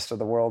to the rest of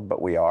the world,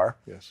 but we are.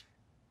 Yes.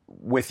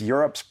 With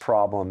Europe's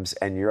problems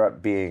and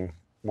Europe being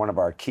one of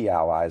our key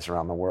allies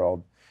around the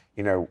world,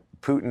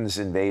 Putin's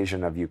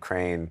invasion of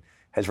Ukraine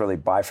has really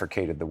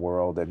bifurcated the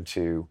world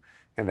into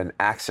kind of an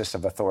axis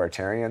of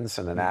authoritarians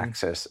and an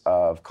axis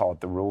of, call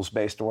it the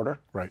rules-based order.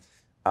 Right.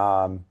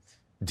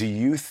 Do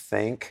you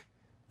think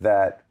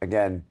that,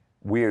 again,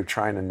 we are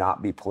trying to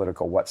not be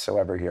political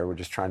whatsoever here. We're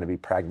just trying to be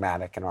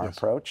pragmatic in our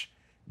approach.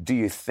 Do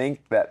you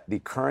think that the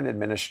current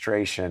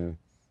administration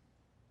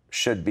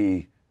should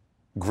be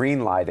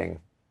greenlighting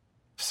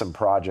some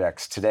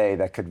projects today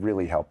that could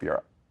really help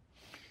Europe?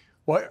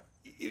 Well,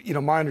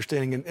 my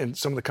understanding and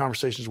some of the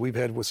conversations we've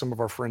had with some of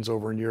our friends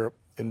over in Europe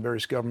in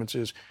various governments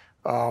is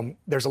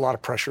there's a lot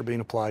of pressure being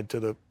applied to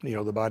the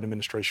Biden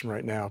administration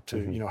right now to,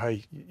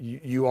 hey,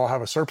 you all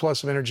have a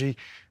surplus of energy.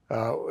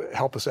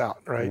 Help us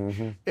out, right?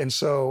 And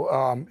so,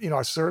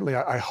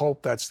 I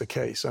hope that's the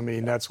case. I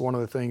mean, that's one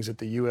of the things that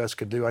the U.S.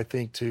 could do, I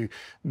think, to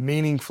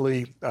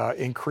meaningfully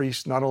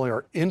increase not only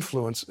our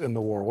influence in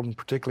the world, and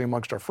particularly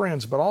amongst our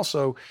friends, but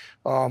also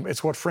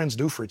it's what friends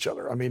do for each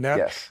other. I mean,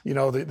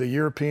 the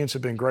Europeans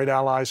have been great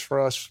allies for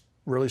us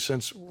really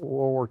since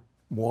World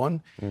War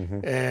I.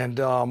 And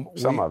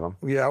some of them.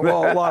 Yeah,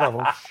 well, a lot of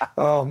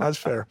them. That's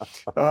fair.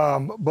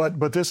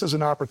 But this is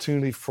an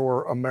opportunity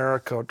for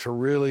America to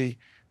really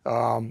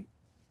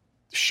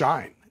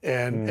shine.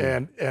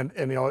 And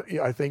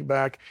I think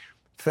back,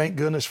 thank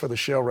goodness for the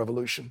shale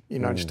revolution,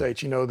 United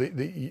States.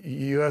 The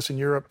U.S. and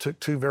Europe took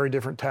two very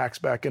different tacks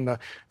back in the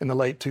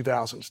late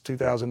 2000s,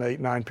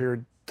 2008-9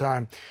 period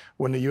time,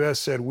 when the U.S.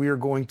 said we are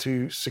going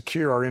to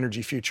secure our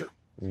energy future,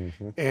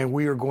 and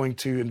we are going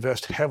to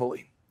invest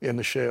heavily in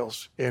the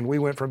shales. And we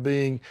went from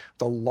being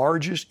the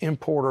largest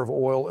importer of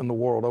oil in the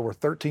world, over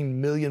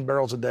 13 million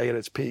barrels a day at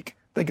its peak.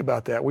 Think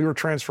about that. We were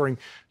transferring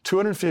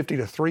 $250 to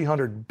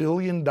 $300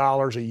 billion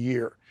a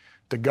year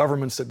to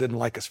governments that didn't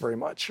like us very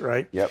much,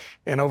 right? Yep.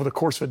 And over the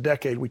course of a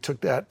decade, we took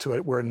that to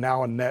it. We're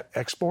now a net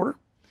exporter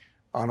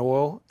on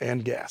oil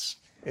and gas.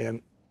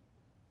 And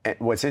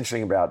what's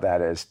interesting about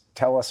that is,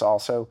 tell us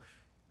also,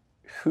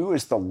 who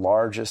is the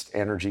largest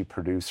energy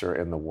producer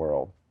in the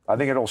world I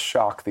think it'll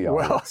shock the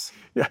audience.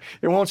 Well, yeah,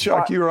 it won't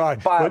shock you or I.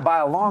 By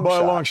a long shot. By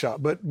a long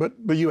shot. But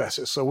the U.S.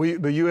 is. So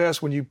the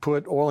U.S., when you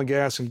put oil and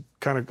gas and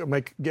kind of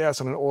make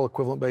gas on an oil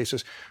equivalent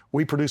basis,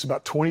 we produce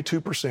about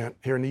 22%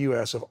 here in the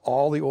U.S. of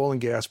all the oil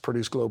and gas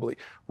produced globally.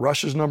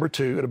 Russia's number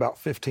 2 at about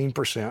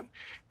 15%.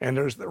 And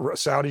there's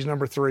Saudi's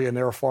number 3, and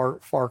they're a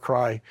far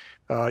cry.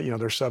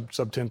 They're sub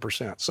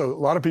 10%. So a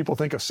lot of people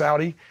think of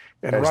Saudi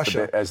and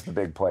Russia as the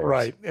big players,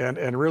 right?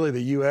 And really,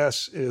 the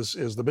U.S.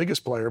 is the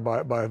biggest player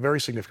by a very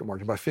significant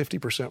margin, by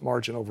 50%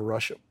 margin over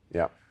Russia.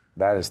 Yeah,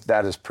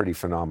 that is pretty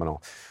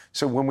phenomenal.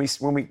 So when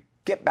we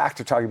get back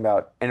to talking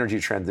about energy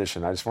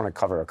transition, I just want to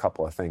cover a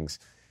couple of things.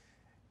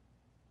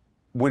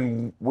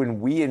 When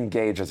we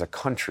engage as a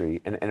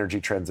country in energy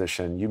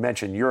transition, you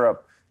mentioned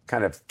Europe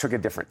kind of took a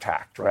different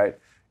tact, right?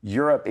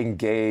 Europe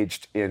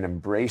engaged in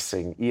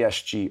embracing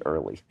ESG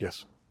early.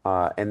 Yes.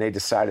 And they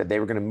decided they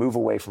were going to move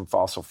away from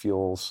fossil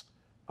fuels,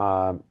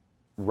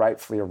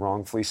 rightfully or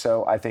wrongfully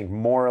so. I think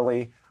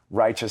morally,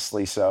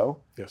 righteously so.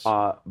 Yes.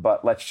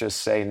 But let's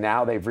just say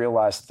now they've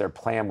realized that their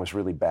plan was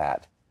really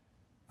bad.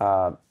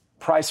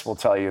 Price will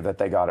tell you that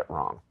they got it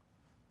wrong,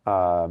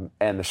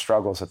 and the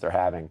struggles that they're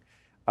having.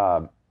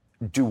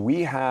 Do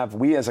we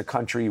as a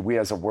country, we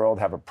as a world,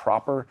 have a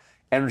proper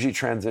energy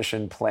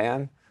transition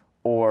plan?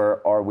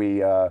 Or are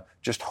we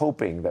just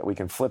hoping that we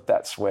can flip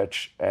that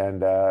switch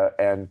and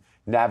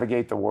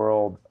navigate the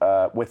world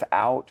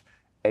without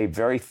a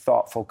very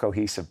thoughtful,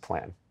 cohesive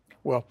plan?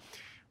 Well,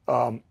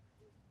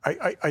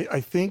 I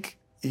think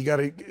you got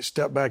to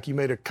step back. You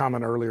made a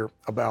comment earlier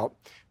about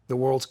the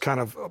world's kind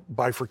of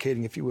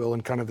bifurcating, if you will,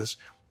 and kind of this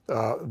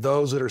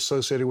those that are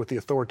associated with the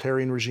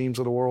authoritarian regimes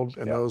of the world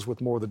and those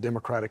with more of the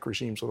democratic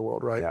regimes of the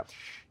world, right? Yeah.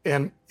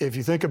 And if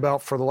you think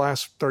about for the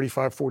last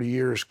 35, 40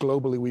 years,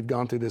 globally, we've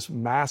gone through this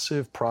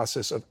massive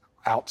process of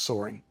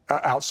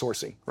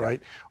outsourcing,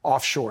 right?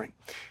 Offshoring.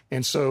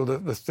 And so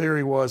the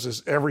theory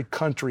is every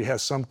country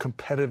has some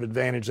competitive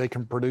advantage. They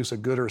can produce a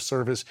good or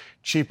service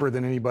cheaper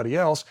than anybody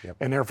else,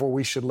 and therefore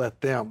we should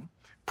let them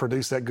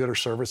produce that good or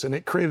service. And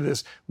it created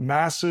this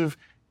massive,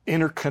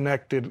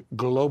 interconnected,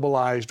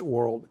 globalized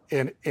world.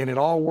 And it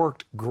all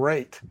worked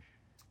great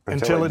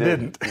until it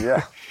didn't.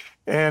 Yeah.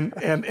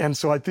 And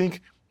so I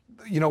think,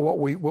 what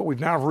we've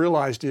now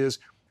realized is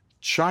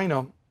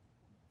China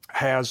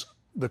has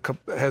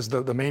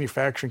the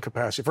manufacturing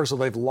capacity. First of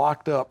all, they've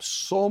locked up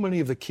so many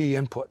of the key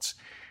inputs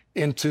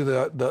into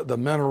the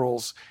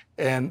minerals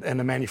and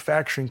the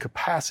manufacturing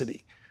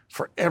capacity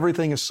for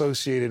everything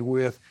associated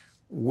with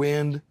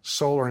wind,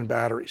 solar, and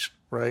batteries,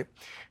 right?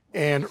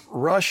 And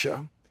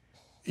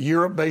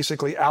Europe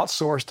basically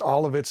outsourced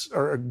all of its,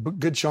 or a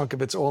good chunk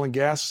of its oil and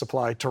gas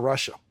supply to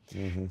Russia.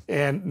 Mm-hmm.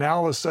 And now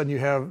all of a sudden you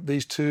have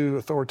these two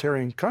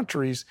authoritarian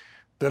countries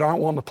that aren't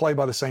willing to play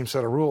by the same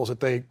set of rules that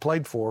they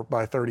played for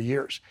by 30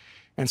 years.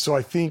 And so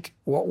I think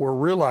what we're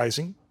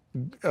realizing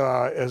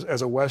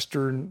as a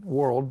Western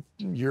world,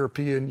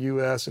 European,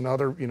 U.S., and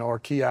other, our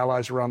key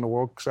allies around the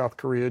world, South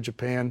Korea,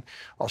 Japan,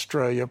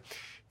 Australia,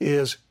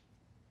 is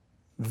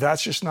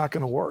that's just not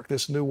going to work.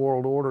 This new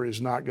world order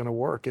is not going to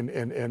work. And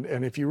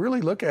if you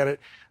really look at it,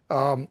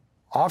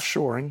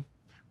 offshoring,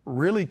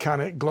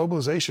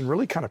 globalization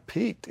really kind of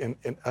peaked in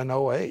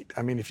 2008.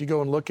 I mean, if you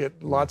go and look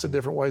at lots of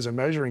different ways of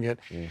measuring it,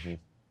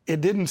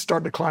 it didn't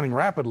start declining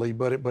rapidly,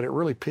 but it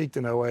really peaked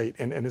in 2008,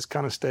 and it's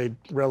kind of stayed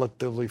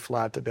relatively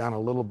flat to down a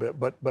little bit.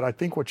 But I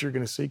think what you're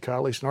going to see, Kyle,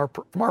 at least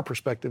from our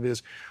perspective,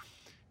 is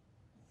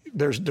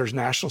there's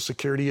national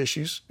security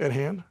issues at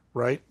hand,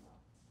 right?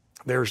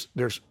 There's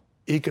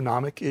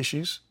economic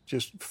issues,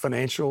 just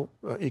financial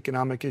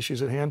economic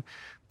issues at hand.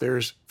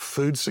 There's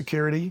food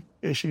security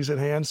issues at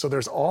hand. So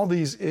there's all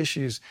these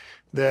issues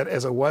that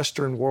as a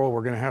Western world,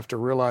 we're going to have to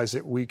realize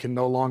that we can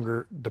no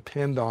longer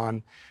depend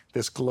on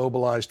this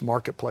globalized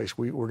marketplace.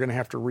 We're going to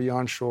have to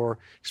re-onshore,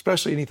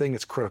 especially anything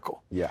that's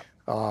critical. Yeah.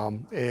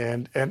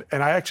 And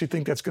I actually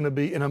think that's going to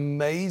be an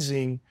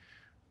amazing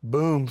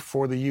boom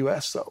for the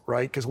U.S. though,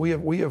 right? Because we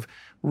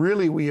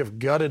have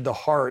gutted the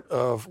heart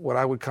of what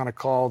I would kind of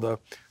call the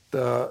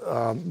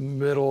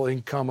middle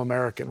income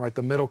American, right?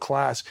 The middle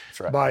class.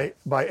 That's right.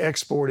 by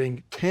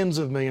exporting tens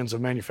of millions of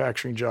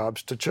manufacturing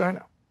jobs to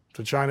China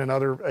and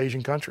other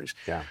Asian countries.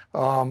 Yeah.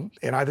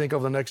 And I think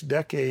over the next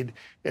decade,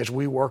 as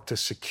we work to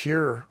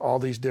secure all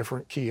these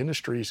different key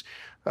industries,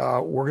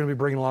 we're going to be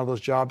bringing a lot of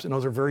those jobs, and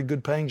those are very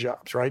good paying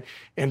jobs, right?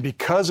 And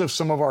because of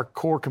some of our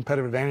core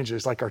competitive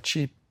advantages, like our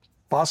cheap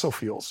fossil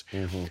fuels,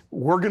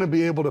 we're going to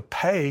be able to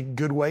pay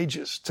good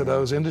wages to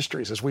those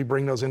industries as we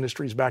bring those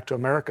industries back to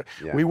America.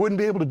 Yeah. We wouldn't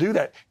be able to do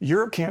that.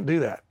 Europe can't do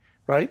that,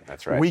 right?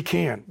 That's right. We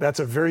can. That's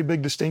a very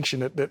big distinction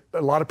that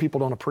a lot of people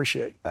don't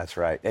appreciate. That's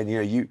right. And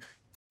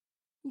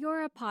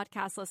You're a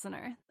podcast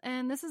listener,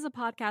 and this is a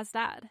podcast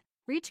ad.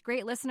 Reach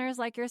great listeners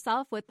like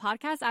yourself with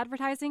podcast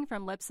advertising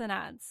from Libsyn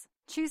Ads.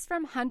 Choose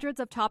from hundreds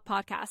of top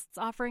podcasts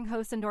offering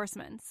host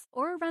endorsements,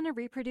 or run a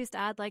reproduced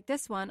ad like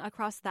this one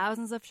across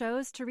thousands of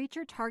shows to reach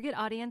your target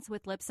audience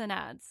with Libsyn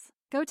Ads.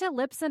 Go to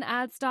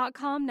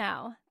libsynads.com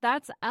now.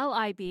 That's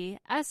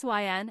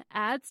LIBSYN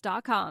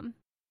ads.com.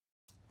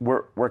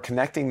 we're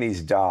connecting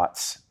these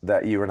dots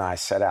that you and I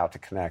set out to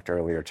connect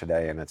earlier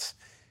today, and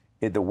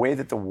the way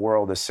that the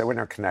world is so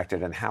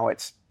interconnected and how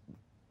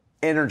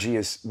energy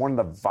is one of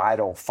the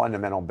vital,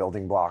 fundamental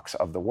building blocks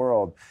of the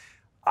world.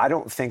 I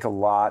don't think a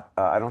lot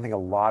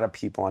of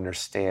people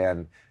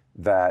understand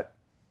that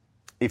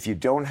if you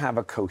don't have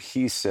a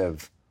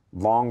cohesive,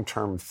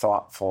 long-term,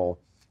 thoughtful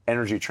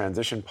energy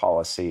transition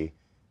policy,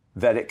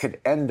 that it could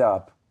end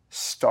up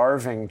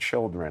starving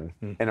children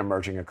in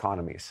emerging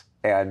economies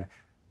and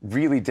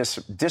really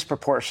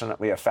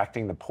disproportionately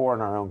affecting the poor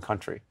in our own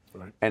country.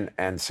 Right.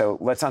 And so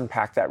let's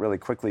unpack that really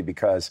quickly,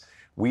 because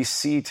we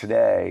see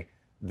today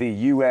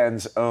the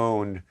UN's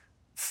own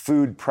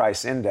food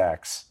price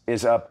index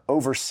is up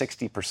over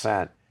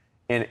 60%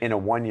 in a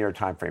 1-year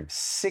time frame.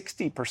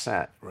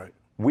 60%. Right.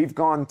 We've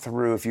gone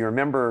through, if you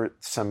remember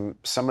some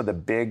of the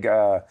big,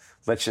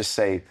 let's just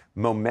say,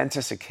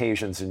 momentous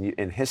occasions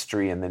in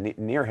history, in the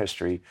near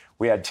history,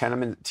 we had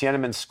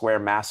Tiananmen Square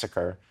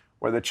massacre,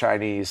 where the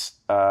Chinese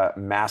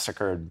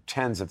massacred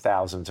tens of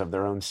thousands of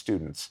their own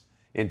students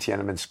in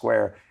Tiananmen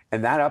Square.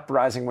 And that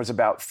uprising was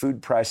about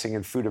food pricing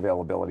and food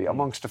availability,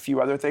 amongst a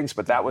few other things,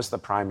 but that was the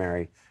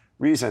primary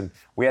reason.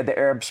 We had the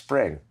Arab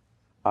Spring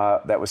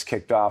that was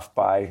kicked off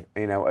by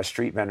a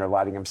street vendor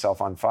lighting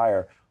himself on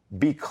fire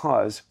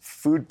because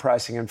food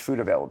pricing and food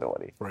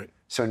availability. Right.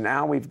 So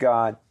now we've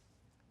got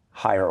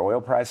higher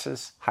oil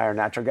prices, higher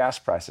natural gas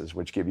prices,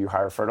 which give you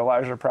higher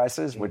fertilizer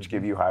prices, which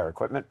give you higher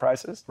equipment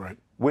prices, right,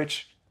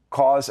 which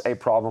cause a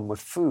problem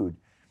with food.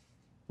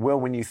 Will,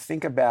 when you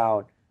think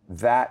about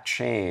that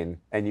chain,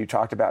 and you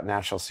talked about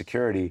national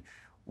security,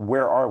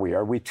 where are we?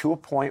 Are we to a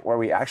point where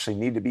we actually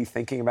need to be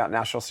thinking about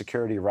national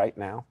security right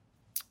now?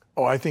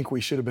 Oh, I think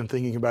we should have been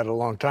thinking about it a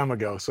long time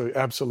ago. So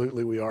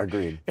absolutely we are.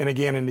 Agreed. And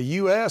again, in the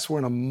U.S., we're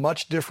in a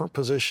much different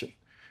position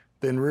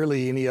than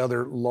really any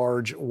other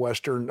large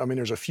Western. I mean,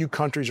 there's a few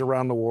countries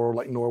around the world,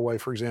 like Norway,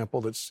 for example,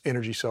 that's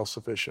energy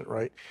self-sufficient,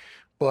 right?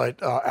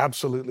 But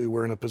absolutely,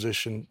 we're in a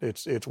position.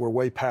 We're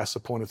way past the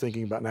point of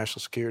thinking about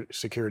national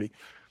security.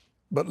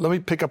 But let me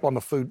pick up on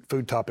the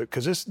food topic,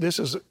 because this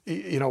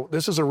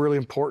is a really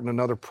important.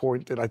 Another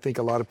point that I think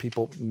a lot of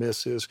people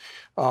miss is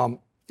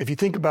if you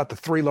think about the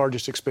three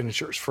largest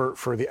expenditures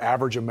for the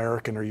average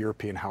American or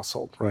European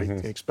household, right?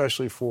 Mm-hmm.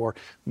 Especially for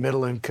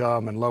middle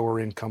income and lower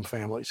income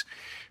families.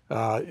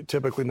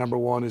 Typically, number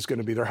one is going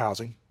to be their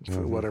housing,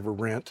 for whatever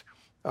rent.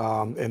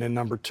 And then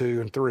number 2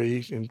 and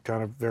 3, in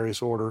kind of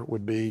various order,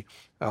 would be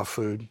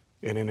food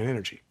and in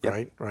energy,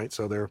 yep. right?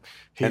 So they're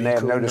and they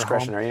have no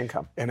discretionary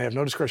income. And they have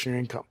no discretionary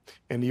income.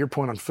 And to your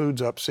point on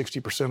food's up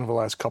 60% over the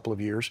last couple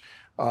of years.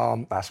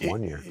 Last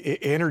 1 year.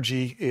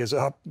 Energy is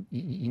up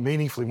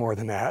meaningfully more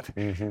than that,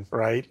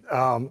 right?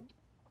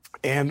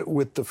 And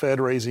with the Fed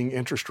raising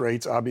interest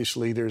rates,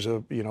 obviously there's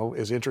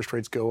as interest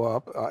rates go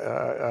up,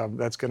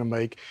 that's going to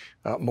make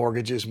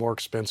mortgages more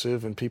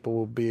expensive, and people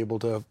will be able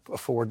to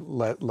afford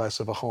less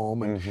of a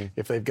home. And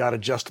if they've got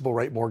adjustable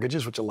rate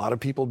mortgages, which a lot of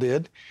people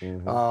did,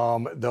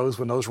 when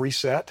those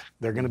reset,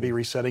 they're going to be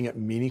resetting at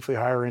meaningfully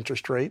higher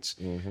interest rates.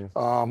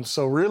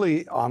 So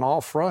really on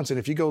all fronts, and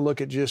if you go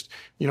look at just,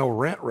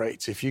 rent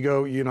rates, if you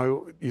go,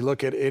 you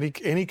look at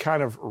any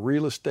kind of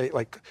real estate,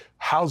 like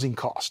housing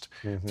cost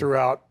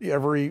throughout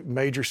every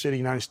major city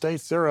in the United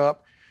States, they're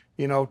up,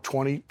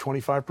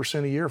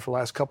 20-25% a year for the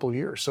last couple of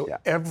years. So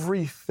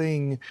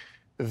everything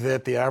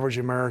that the average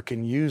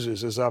American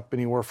uses is up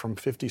anywhere from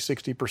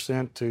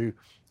 50-60% to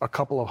a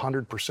couple of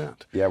 100%.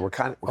 Yeah, we're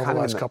kind of over the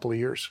last couple of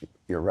years.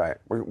 You're right.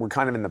 We're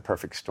kind of in the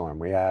perfect storm.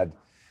 We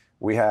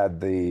had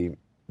the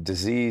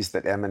disease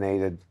that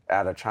emanated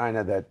out of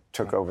China that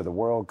took over the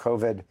world,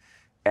 COVID,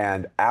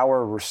 and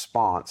our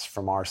response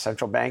from our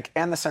central bank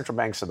and the central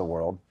banks of the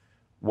world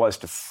was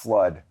to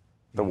flood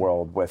the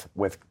world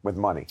with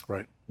money.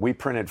 Right. We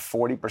printed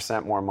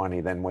 40% more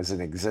money than was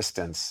in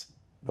existence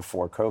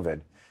before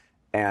COVID.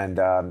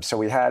 And so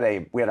we had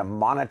a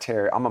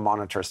monetary, I'm a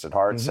monetarist at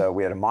heart, so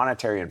we had a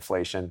monetary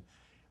inflation.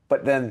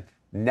 But then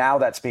now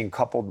that's being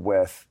coupled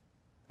with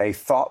a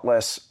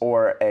thoughtless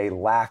or a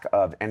lack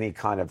of any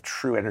kind of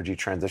true energy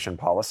transition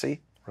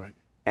policy. Right.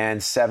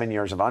 And 7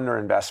 years of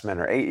underinvestment,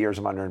 or 8 years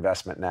of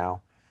underinvestment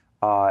now,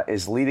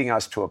 is leading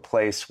us to a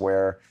place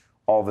where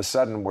all of a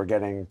sudden we're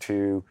getting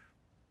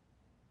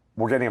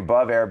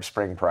above Arab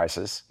Spring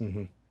prices,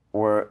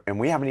 and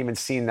we haven't even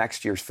seen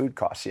next year's food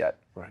costs yet.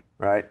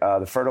 Right.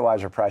 The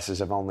fertilizer prices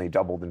have only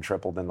doubled and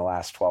tripled in the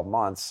last 12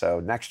 months, so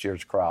next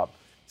year's crop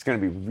is going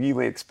to be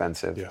really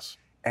expensive. Yes.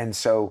 And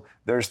so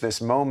there's this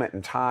moment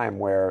in time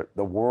where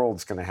the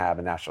world's going to have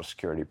a national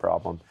security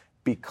problem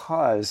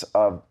because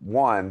of,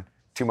 1,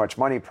 too much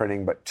money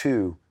printing, but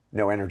 2,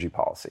 no energy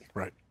policy.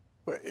 Right.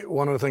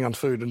 One other thing on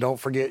food, and don't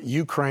forget,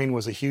 Ukraine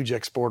was a huge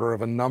exporter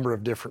of a number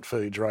of different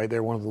foods, right?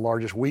 They're one of the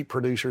largest wheat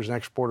producers and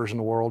exporters in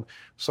the world.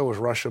 So is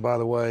Russia, by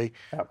the way.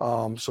 Yep.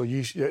 So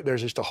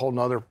there's just a whole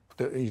nother,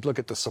 you look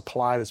at the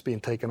supply that's being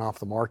taken off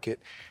the market,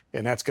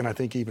 and that's going to, I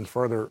think, even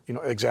further,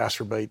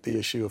 exacerbate the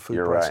issue of food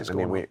You're prices.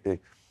 Right. I mean,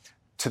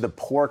 to the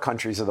poor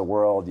countries of the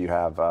world, you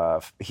have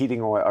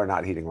cooking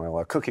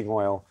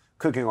oil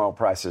cooking oil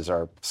prices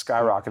are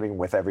skyrocketing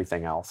with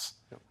everything else.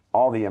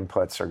 All the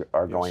inputs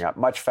are going up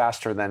much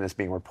faster than is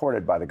being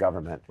reported by the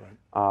government.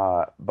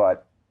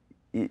 But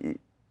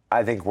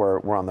I think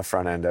we're on the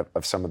front end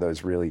of some of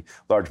those really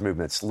large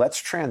movements. Let's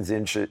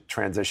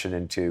transition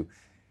into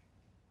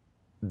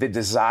the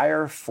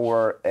desire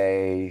for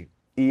a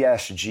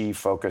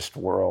ESG-focused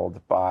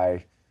world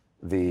by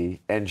the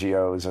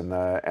NGOs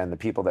and the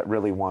people that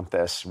really want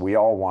this. We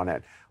all want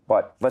it.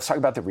 But let's talk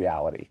about the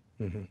reality.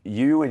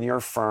 You and your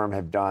firm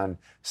have done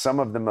some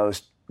of the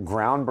most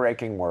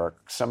groundbreaking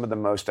work, some of the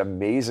most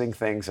amazing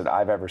things that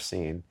I've ever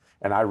seen.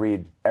 And I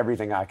read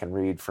everything I can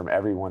read from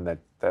everyone that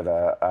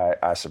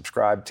I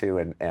subscribe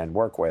to and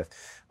work with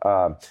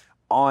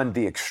on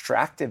the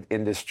extractive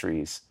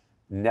industries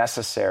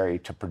necessary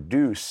to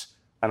produce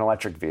an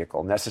electric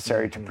vehicle,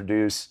 necessary to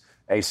produce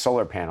a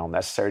solar panel,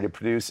 necessary to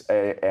produce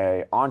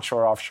a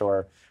onshore,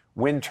 offshore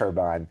wind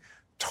turbine.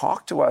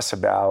 Talk to us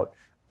about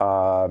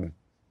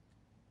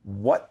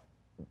what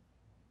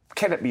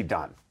can it be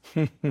done?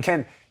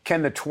 Can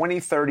the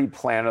 2030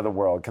 plan of the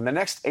world, can the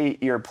next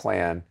 8-year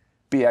plan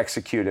be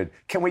executed?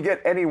 Can we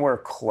get anywhere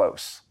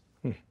close?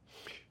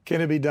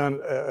 Can it be done?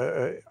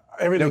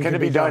 Everything can it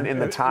be done in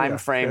the time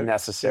frame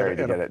necessary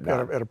to get it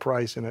done at a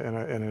price and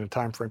in a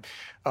time frame?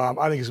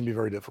 I think it's going to be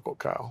very difficult,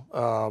 Kyle.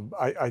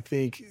 I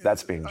think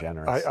that's being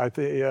generous. I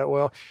think, yeah.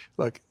 Well,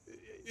 look,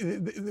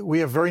 we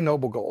have very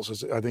noble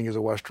goals, I think, as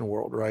a Western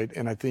world, right?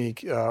 And I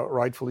think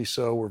rightfully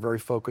so, we're very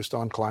focused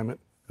on climate.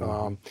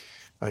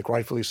 I think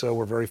rightfully so,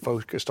 we're very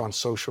focused on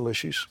social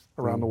issues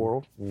around the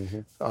world.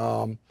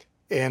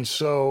 And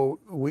so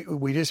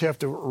we just have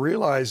to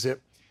realize that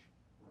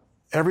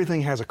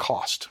everything has a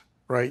cost,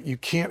 right? You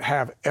can't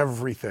have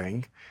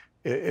everything.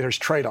 There's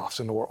trade-offs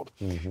in the world.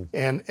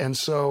 And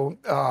so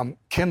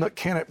can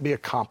it be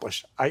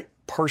accomplished?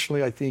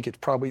 Personally, I think it's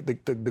probably the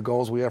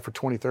goals we have for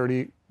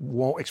 2030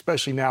 won't,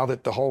 especially now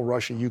that the whole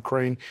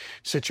Russia-Ukraine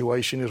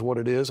situation is what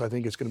it is. I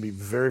think it's going to be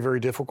very, very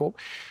difficult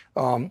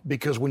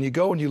because when you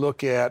go and you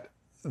look at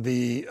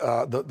the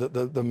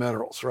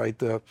minerals, right?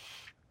 The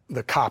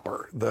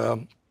copper,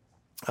 the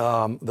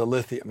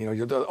lithium.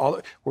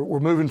 We're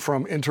moving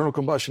from internal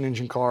combustion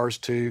engine cars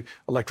to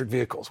electric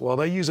vehicles. Well,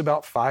 they use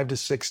about 5 to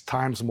 6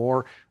 times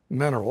more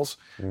minerals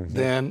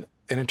than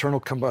an internal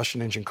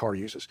combustion engine car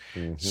uses.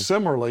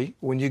 Similarly,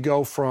 when you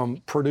go from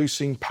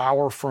producing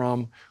power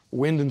from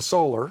wind and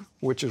solar,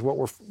 which is what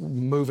we're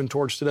moving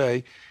towards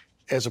today,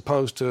 as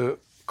opposed to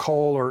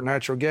coal or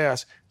natural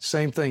gas,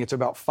 same thing. It's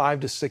about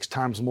 5 to 6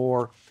 times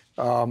more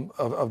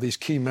of these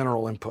key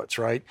mineral inputs,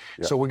 right?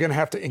 So we're going to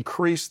have to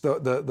increase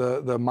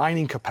the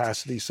mining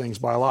capacity of these things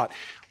by a lot.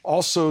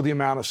 Also, the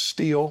amount of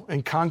steel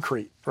and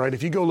concrete, right?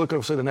 If you go look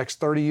over, say, the next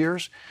 30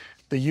 years,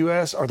 the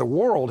U.S. or the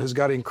world has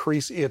got to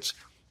increase its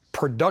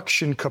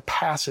production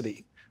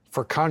capacity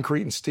for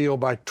concrete and steel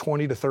by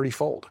 20 to 30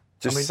 fold.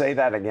 Say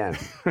that again.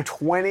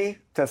 20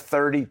 to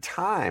 30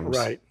 times.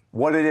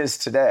 What it is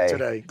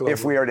today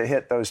if we are to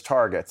hit those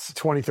targets.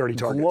 2030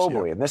 targets.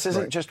 Globally. And this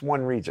isn't just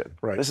one region.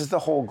 This is the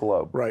whole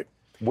globe.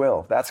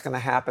 Will, that's going to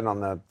happen on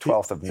the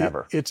 12th of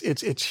never. It's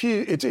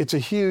huge. It's a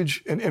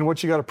huge, and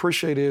what you got to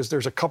appreciate is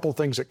there's a couple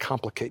things that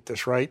complicate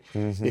this, right?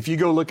 If you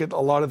go look at a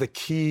lot of the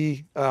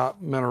key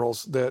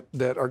minerals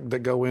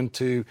that go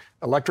into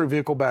electric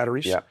vehicle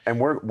batteries. And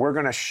we're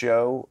going to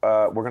show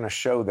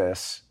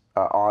this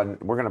we're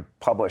going to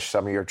publish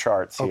some of your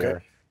charts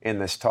here in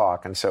this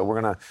talk. And so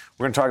we're going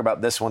to talk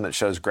about this one that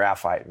shows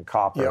graphite and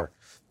copper,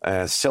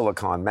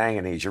 silicon,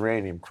 manganese,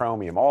 uranium,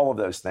 chromium, all of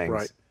those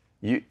things.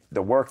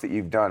 The work that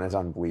you've done is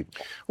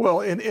unbelievable.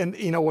 Well, and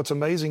what's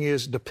amazing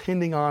is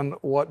depending on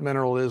what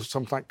mineral it is,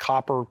 something like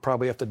copper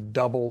probably have to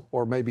double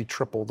or maybe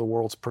triple the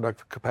world's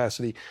productive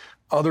capacity.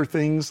 Other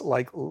things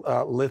like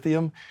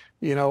lithium,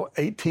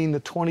 18 to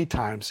 20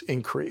 times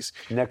increase.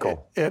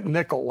 Nickel.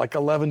 Nickel, like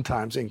 11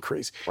 times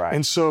increase.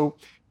 And so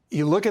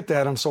you look at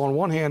that, and so on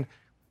one hand,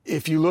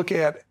 if you look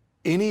at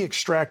any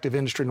extractive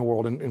industry in the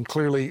world, and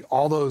clearly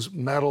all those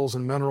metals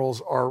and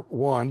minerals are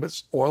one, but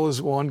oil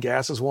is one,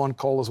 gas is one,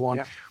 coal is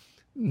one.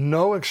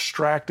 No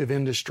extractive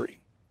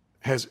industry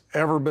has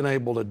ever been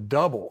able to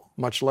double,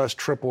 much less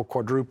triple,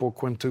 quadruple,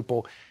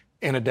 quintuple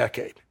in a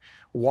decade.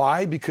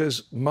 Why?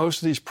 Because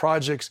most of these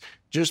projects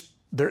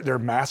they're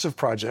massive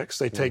projects.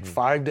 They take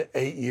 5 to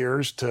 8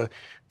 years to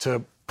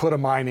put a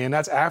mine in.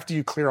 That's after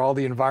you clear all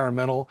the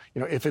environmental,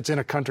 if it's in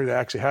a country that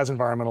actually has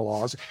environmental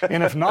laws.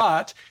 And if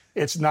not,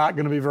 it's not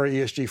going to be very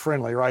ESG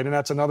friendly, right? And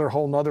that's another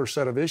whole nother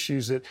set of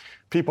issues that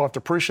people have to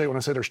appreciate when I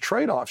say there's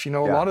trade-offs. A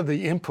lot of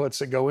the inputs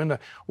that go into,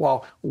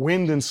 while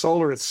wind and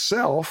solar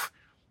itself,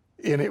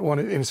 in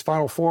its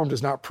final form,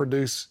 does not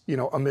produce,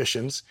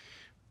 emissions.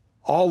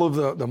 All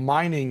of the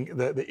mining,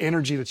 the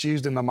energy that's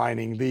used in the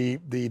mining,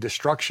 the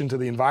destruction to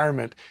the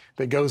environment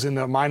that goes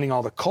into mining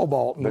all the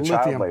cobalt and the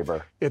lithium. Child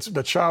labor. It's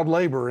the child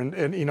labor. And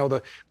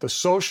the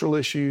social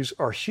issues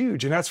are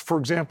huge. And that's, for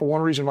example,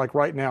 one reason, like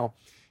right now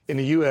in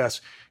the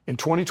U.S., in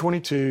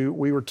 2022,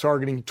 we were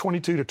targeting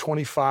 22 to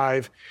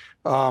 25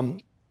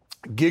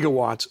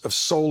 gigawatts of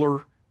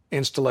solar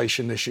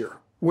installation this year,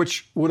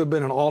 which would have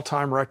been an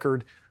all-time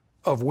record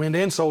of wind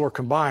and solar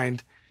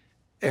combined,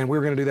 and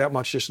we're going to do that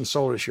much just in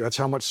solar this year. That's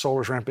how much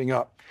solar is ramping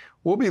up.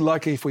 We'll be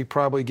lucky if we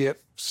probably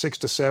get 6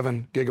 to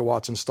 7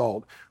 gigawatts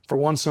installed for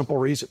one simple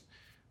reason.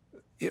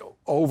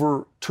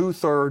 Over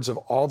 2/3 of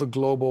all the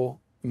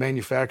global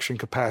manufacturing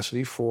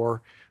capacity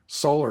for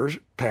solar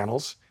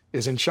panels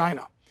is in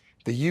China.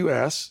 The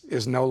U.S.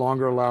 is no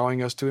longer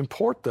allowing us to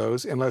import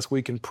those unless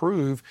we can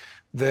prove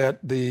that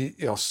the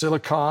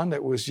silicon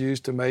that was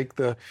used to make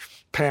the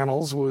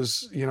panels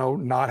was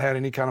not had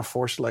any kind of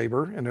forced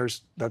labor, and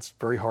that's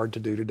very hard to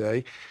do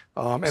today.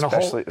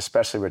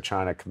 Especially with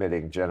China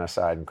committing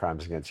genocide and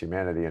crimes against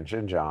humanity in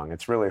Xinjiang,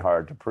 it's really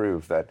hard to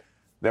prove that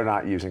they're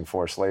not using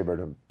forced labor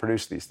to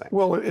produce these things.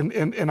 Well,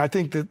 and I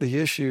think that the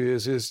issue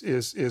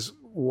is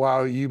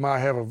while you might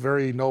have a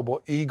very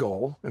noble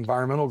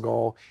environmental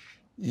goal,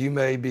 you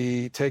may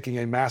be taking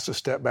a massive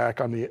step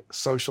back on the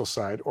social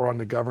side or on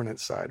the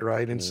governance side,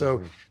 right? And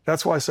so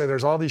that's why I say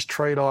there's all these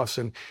trade-offs,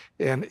 and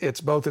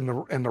it's both in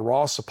the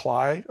raw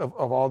supply of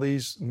all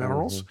these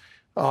minerals,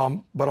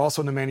 but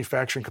also in the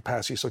manufacturing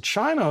capacity. So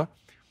China,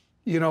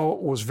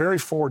 was very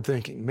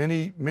forward-thinking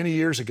many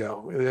years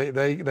ago.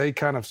 They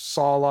kind of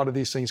saw a lot of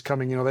these things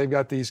coming. They've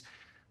got these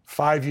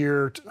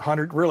 5-year,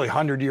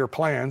 100-year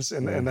plans,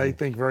 and they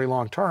think very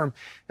long-term.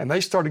 And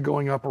they started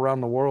going up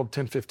around the world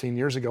 10, 15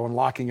 years ago and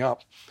locking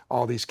up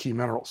all these key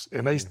minerals.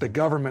 And the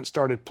government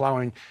started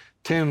plowing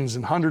tens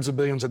and hundreds of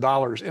billions of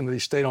dollars into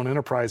these state-owned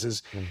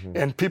enterprises.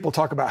 And people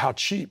talk about how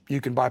cheap you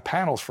can buy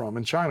panels from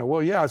in China.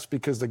 Well, yeah, it's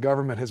because the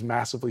government has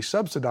massively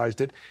subsidized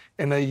it,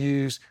 and they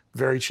use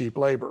very cheap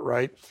labor,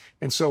 right?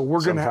 And so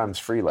sometimes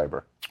free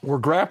labor. We're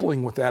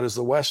grappling with that as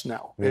the West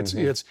now.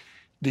 It's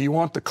do you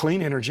want the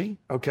clean energy?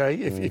 Okay,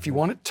 if you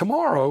want it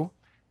tomorrow,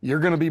 you're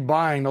going to be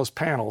buying those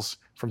panels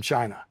from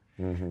China.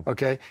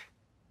 Okay,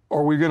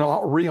 or we're going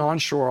to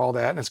re-onshore all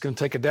that, and it's going to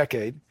take a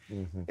decade.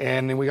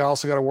 And then we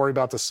also got to worry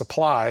about the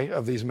supply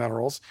of these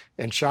minerals.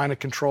 And China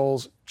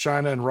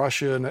and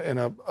Russia and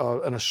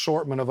an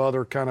assortment of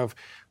other kind of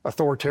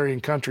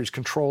authoritarian countries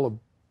control a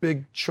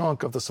big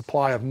chunk of the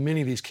supply of many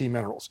of these key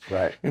minerals.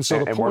 Right. And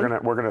so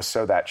we're gonna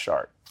sow that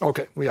chart.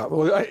 Okay. Yeah.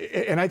 Well,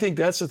 I think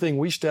that's the thing.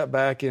 We step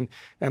back and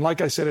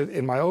like I said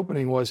in my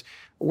opening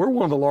we're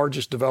one of the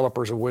largest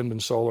developers of wind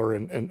and solar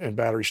and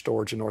battery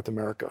storage in North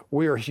America.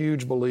 We are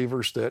huge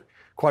believers that,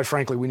 quite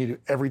frankly, we need to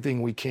do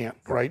everything we can,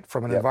 right,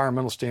 from an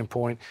environmental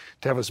standpoint,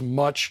 to have as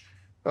much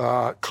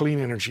clean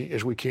energy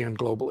as we can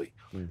globally.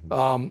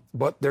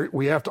 But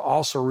we have to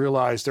also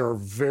realize there are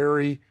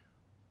very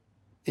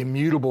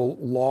immutable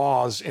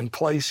laws in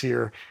place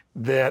here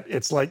that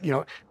it's like,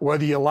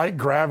 whether you like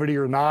gravity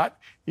or not,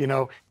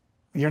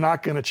 you're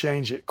not going to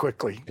change it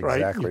quickly, right?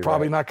 Exactly. You're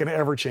probably not going to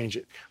ever change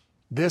it.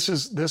 This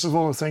is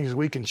one of the things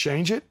we can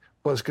change it,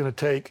 but it's going to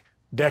take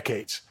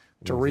decades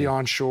to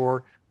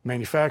re-onshore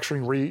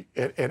manufacturing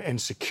and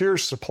secure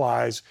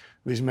supplies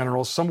of these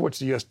minerals, some of which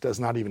the U.S. does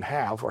not even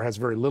have or has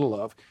very little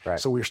of. Right.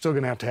 So we're still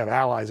going to have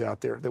allies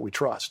out there that we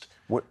trust.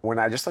 When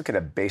I just look at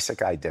a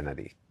basic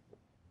identity,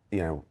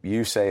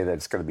 you say that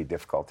it's going to be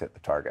difficult to hit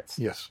the targets.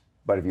 Yes.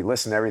 But if you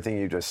listen to everything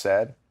you just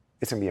said,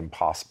 it's going to be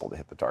impossible to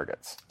hit the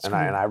targets. And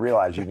I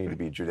realize you need to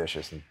be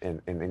judicious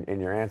in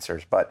your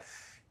answers. But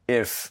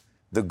if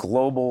the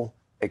global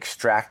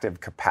extractive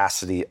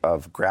capacity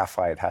of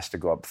graphite has to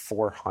go up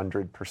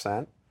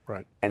 400%,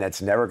 right, and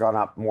it's never gone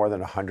up more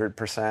than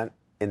 100%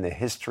 in the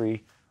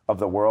history of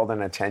the world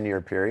in a 10-year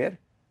period,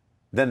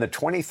 then the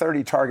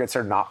 2030 targets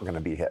are not going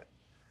to be hit.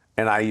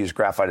 And I use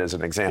graphite as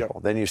an example.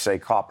 Yep. Then you say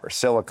copper,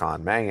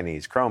 silicon,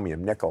 manganese,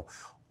 chromium, nickel,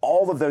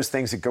 all of those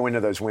things that go into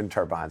those wind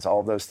turbines,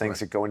 all of those things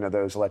that go into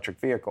those electric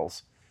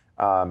vehicles.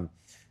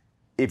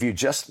 If you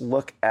just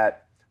look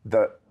at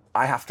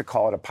I have to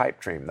call it a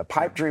pipe dream. The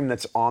pipe dream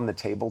that's on the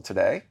table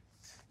today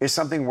is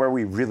something where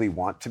we really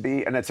want to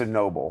be, and it's a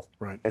noble,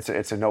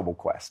 it's a noble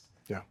quest.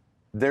 Yeah.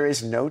 There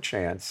is no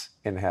chance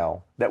in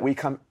hell that we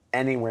come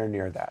anywhere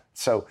near that.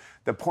 So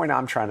the point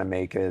I'm trying to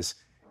make is,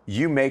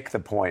 you make the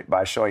point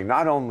by showing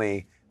not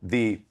only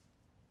the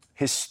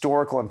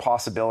historical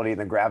impossibility and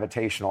the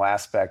gravitational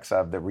aspects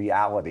of the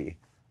reality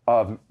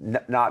of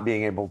not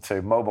being able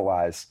to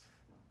mobilize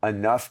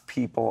enough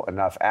people,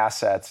 enough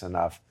assets,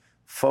 enough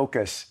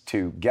focus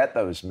to get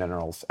those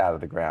minerals out of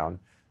the ground,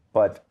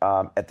 but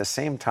at the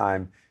same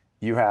time,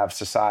 you have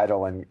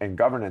societal and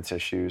governance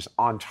issues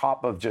on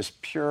top of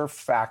just pure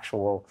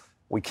factual,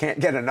 we can't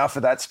get enough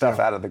of that stuff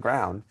out of the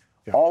ground,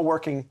 all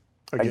working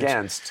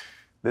against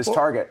this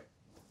target.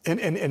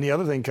 And the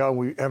other thing, Kyle,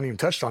 we haven't even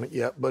touched on it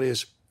yet, but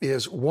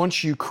is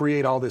once you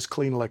create all this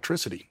clean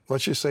electricity,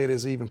 let's just say it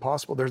is even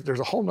possible, there's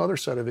a whole other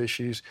set of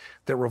issues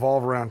that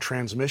revolve around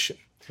transmission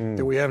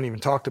that we haven't even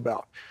talked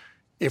about.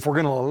 If we're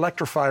going to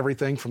electrify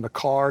everything from the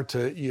car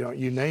to,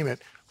 you name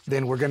it,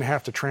 then we're going to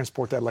have to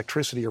transport that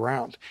electricity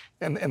around.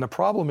 And the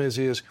problem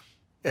is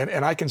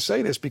I can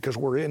say this because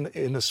we're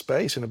in the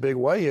space in a big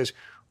way, is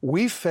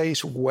we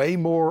face way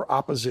more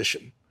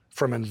opposition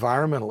from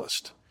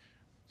environmentalists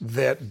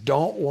that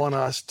don't want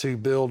us to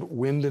build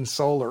wind and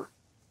solar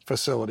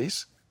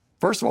facilities.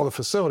 First of all, the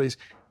facilities,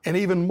 and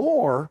even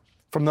more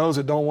from those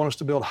that don't want us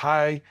to build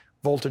high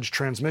voltage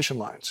transmission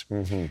lines.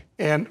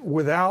 And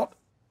without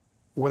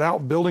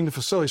building the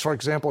facilities, for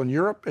example, in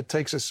Europe, it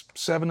takes us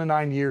 7 to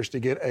 9 years to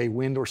get a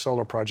wind or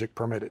solar project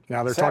permitted.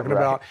 Now they're talking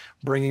about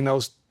bringing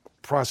those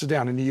processes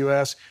down. In the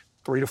U.S.,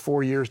 3 to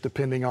 4 years,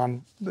 depending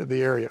on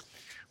the area.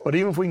 But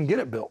even if we can get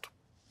it built,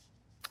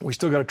 we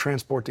still got to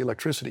transport the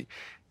electricity.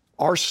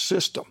 Our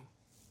system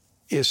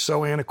is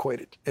so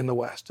antiquated in the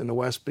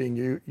West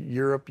being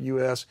Europe,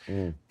 U.S.,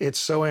 it's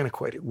so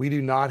antiquated. We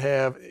do not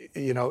have,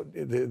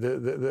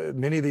 the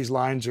many of these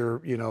lines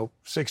are,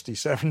 60,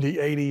 70,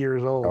 80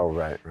 years old. Oh,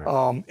 right.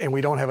 And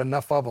we don't have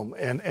enough of them.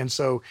 And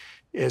so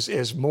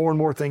as more and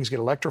more things get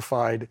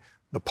electrified,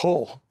 the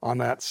pull on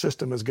that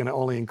system is going to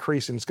only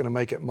increase, and it's going to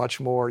make it much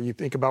more. You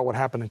think about what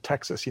happened in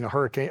Texas,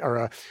 hurricane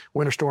or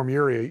Winter Storm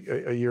Uri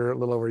a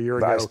little over a year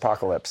ago. The ice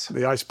apocalypse.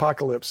 The ice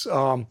apocalypse.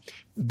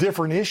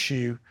 Different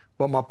issue,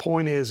 but my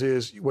point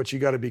is what you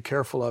got to be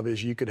careful of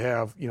is you could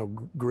have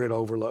grid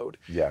overload.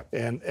 Yeah.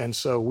 And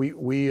so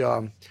we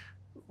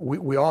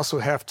also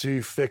have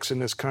to fix in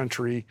this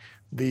country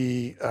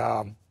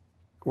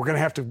we're going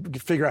to have to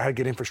figure out how to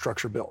get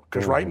infrastructure built,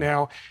 because right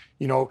now,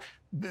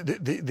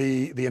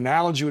 the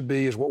analogy would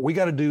be is what we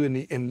got to do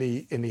in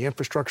the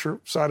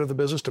infrastructure side of the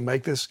business to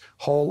make this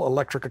whole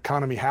electric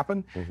economy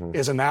happen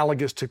is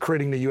analogous to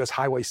creating the U.S.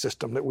 highway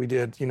system that we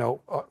did,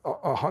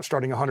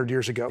 starting 100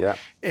 years ago. Yeah.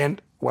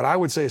 And what I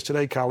would say is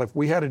today, Kyle, if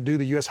we had to do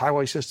the U.S.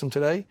 highway system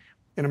today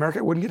in America,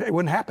 it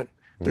wouldn't happen.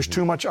 There's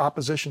too much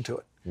opposition to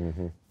it.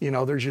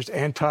 There's just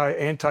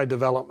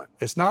anti-development.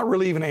 It's not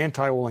really even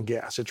anti-oil and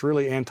gas. It's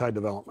really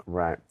anti-development.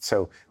 Right.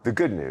 So the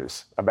good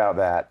news about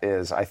that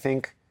is, I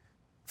think,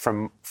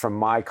 from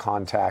my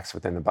contacts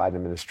within the Biden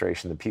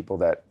administration, the people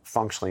that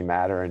functionally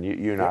matter, and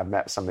you and I have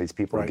met some of these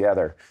people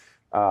together,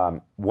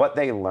 what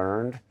they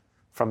learned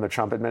from the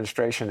Trump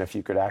administration, if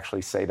you could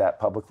actually say that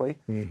publicly,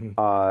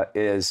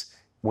 is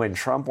when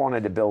Trump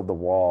wanted to build the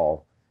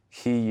wall,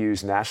 he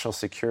used national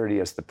security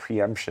as the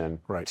preemption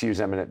to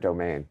use eminent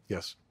domain.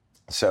 Yes.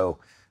 So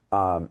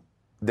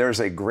there's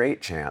a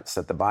great chance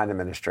that the Biden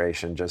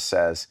administration just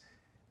says,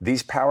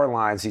 these power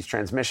lines, these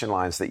transmission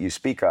lines that you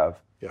speak of,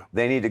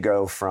 they need to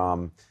go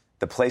from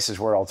the places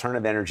where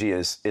alternative energy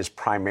is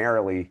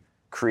primarily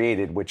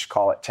created, which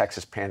call it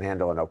Texas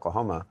Panhandle and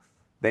Oklahoma.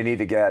 They need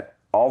to get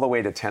all the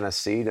way to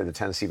Tennessee, to the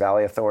Tennessee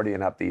Valley Authority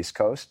and up the East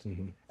Coast.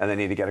 And they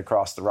need to get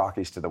across the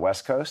Rockies to the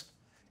West Coast.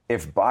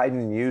 If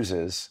Biden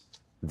uses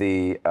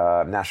the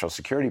national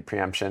security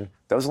preemption,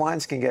 those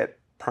lines can get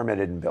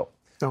permitted and built.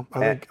 No,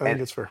 I think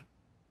it's fair.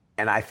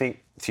 And I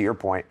think, to your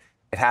point,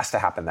 it has to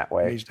happen that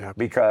way. It needs to happen.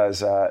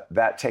 Because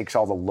that takes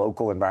all the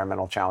local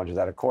environmental challenges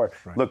out of court.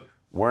 Right. Look,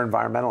 we're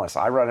environmentalists.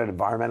 I run an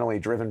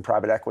environmentally driven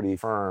private equity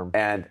firm,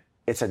 and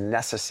it's a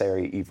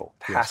necessary evil.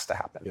 It has to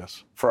happen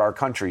for our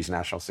country's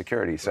national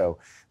security. So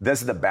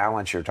this is the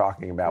balance you're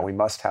talking about. We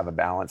must have a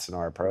balance in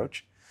our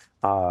approach.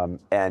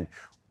 And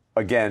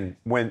again,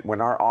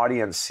 when our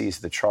audience sees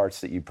the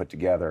charts that you put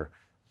together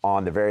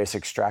on the various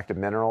extractive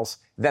minerals,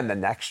 then the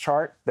next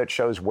chart that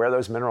shows where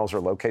those minerals are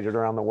located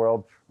around the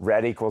world,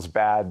 red equals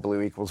bad,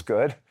 blue equals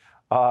good,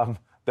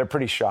 they're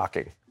pretty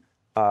shocking.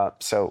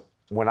 So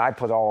when I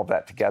put all of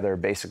that together,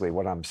 basically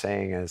what I'm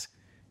saying is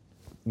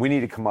we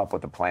need to come up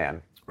with a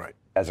plan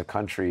as a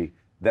country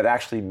that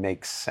actually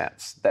makes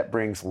sense, that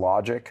brings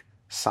logic,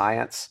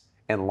 science,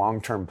 and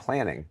long-term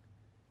planning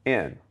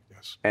in.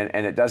 Yes.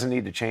 And it doesn't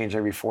need to change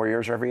every 4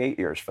 years or every 8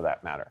 years for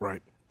that matter.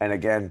 Right. And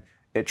again,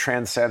 it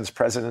transcends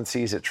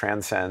presidencies, it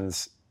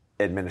transcends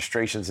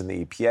administrations in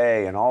the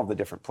EPA and all the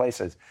different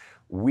places.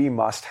 We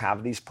must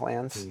have these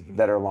plans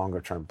that are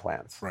longer-term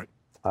plans. Right.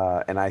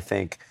 And I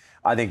think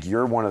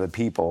you're one of the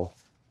people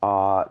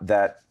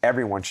that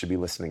everyone should be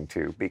listening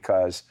to,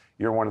 because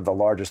you're one of the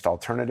largest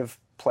alternative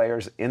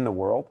players in the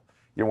world.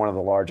 You're one of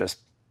the largest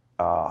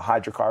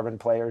hydrocarbon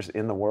players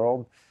in the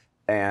world.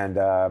 And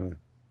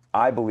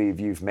I believe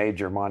you've made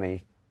your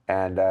money,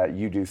 and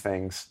you do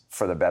things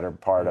for the better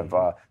part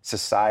of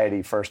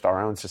society, first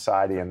our own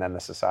society, and then the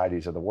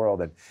societies of the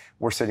world. And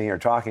we're sitting here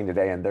talking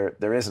today, and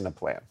there isn't a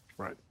plan,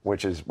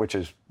 which is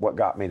what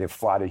got me to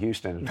fly to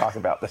Houston and talk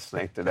about this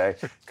thing today,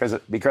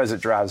 because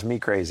it drives me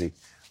crazy.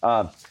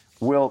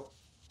 Will,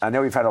 I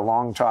know we've had a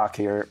long talk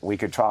here. We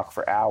could talk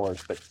for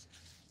hours, but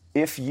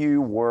if you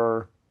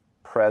were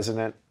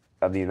president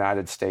of the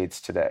United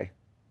States today,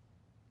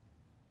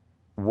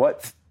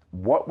 what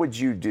would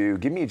you do?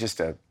 Give me just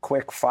a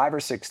quick 5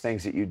 or 6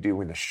 things that you do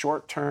in the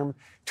short term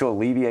to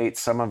alleviate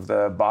some of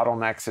the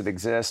bottlenecks that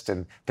exist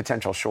and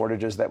potential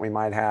shortages that we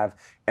might have.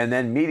 And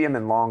then medium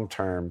and long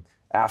term,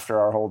 after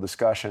our whole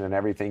discussion and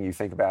everything you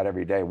think about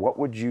every day, what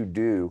would you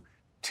do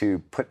to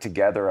put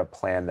together a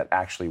plan that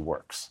actually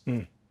works?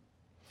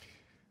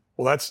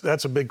 Well,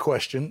 that's a big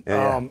question.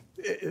 Yeah.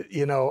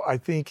 I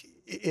think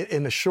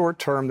in the short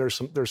term, there's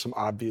some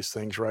obvious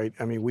things, right?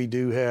 I mean,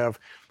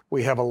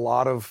 we have a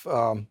lot of,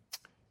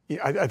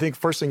 I think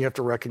first thing you have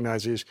to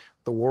recognize is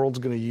the world's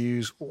going to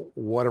use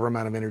whatever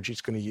amount of energy it's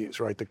going to use,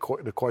 right? The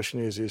question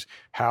is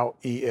how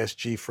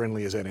ESG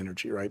friendly is that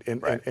energy, right?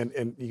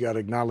 And you got to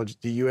acknowledge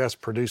the U.S.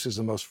 produces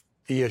the most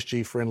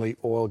ESG friendly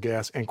oil,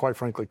 gas, and quite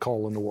frankly,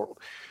 coal in the world.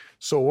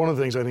 So one of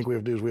the things I think we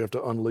have to do is we have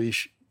to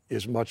unleash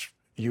as much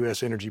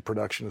U.S. energy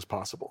production as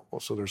possible.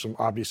 So there's some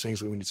obvious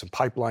things. We need some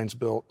pipelines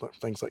built,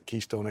 things like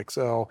Keystone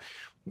XL.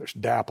 There's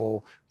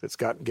DAPL that's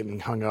getting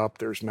hung up.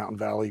 There's Mountain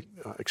Valley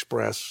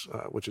Express,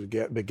 which is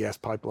a big gas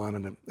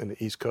pipeline in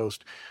the East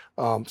Coast.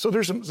 So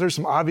there's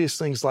some obvious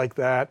things like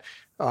that.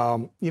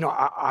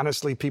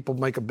 Honestly, people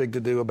make a big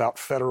to-do about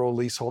federal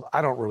leasehold.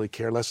 I don't really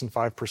care. Less than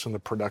 5% of the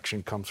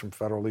production comes from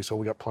federal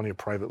leasehold. We got plenty of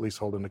private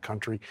leasehold in the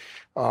country.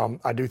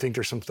 I do think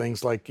there's some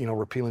things like,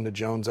 repealing the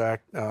Jones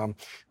Act,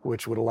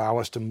 which would allow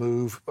us to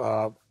move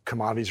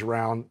commodities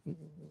around.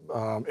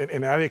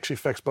 And that actually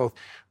affects both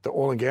the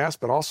oil and gas,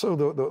 but also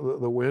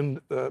the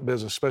wind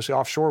business, especially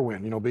offshore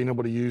wind, being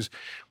able to use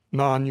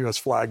non-U.S.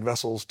 flag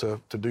vessels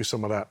to do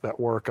some of that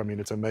work. I mean,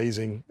 it's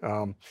amazing,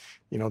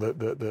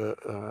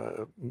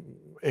 the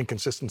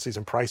inconsistencies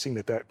in pricing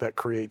that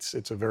creates.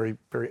 It's a very,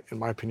 very, in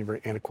my opinion,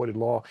 very antiquated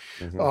law.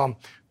 Mm-hmm.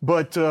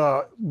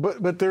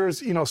 But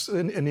there's,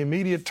 in the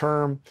immediate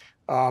term,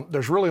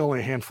 there's really only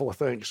a handful of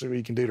things that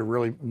we can do to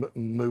really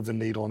move the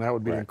needle, and that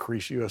would be to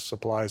increase U.S.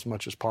 supply as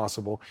much as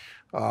possible.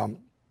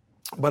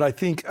 But I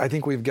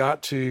think we've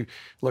got to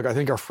look. I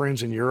think our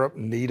friends in Europe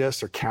need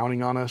us. They're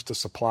counting on us to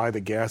supply the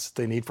gas that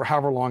they need for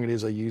however long it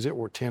is they use it.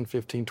 We're 10,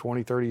 15,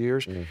 20, 30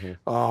 years.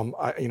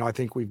 Mm-hmm. I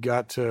think we've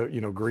got to,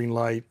 green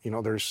light.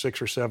 There's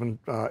 6 or 7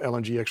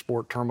 LNG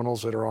export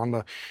terminals that are on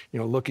the,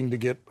 looking to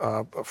get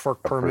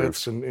FERC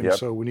permits, and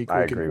so we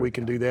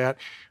can do that.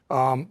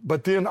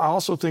 But then I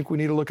also think we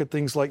need to look at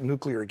things like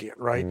nuclear again,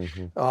 right?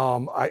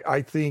 Mm-hmm.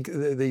 I think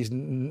these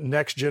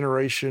next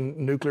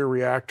generation nuclear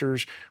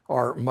reactors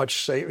are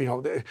much safe.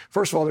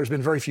 First of all, there's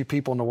been very few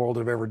people in the world that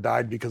have ever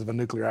died because of a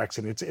nuclear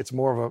accident. It's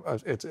more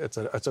of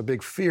it's a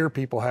big fear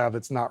people have.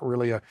 It's not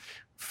really a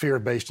fear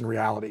based in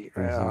reality.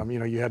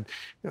 Mm-hmm. You had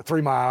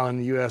 3 Mile in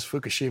the U.S.,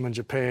 Fukushima in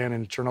Japan,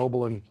 and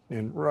Chernobyl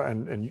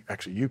and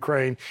actually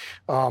Ukraine.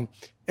 And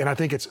I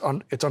think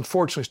it's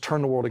unfortunately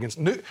turned the world against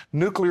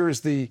nuclear.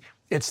 It's the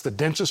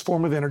densest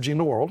form of energy in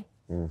the world.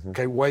 Mm-hmm.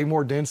 Okay, way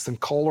more dense than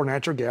coal or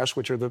natural gas,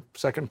 which are the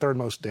second and third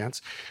most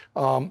dense,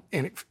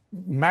 and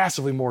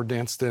massively more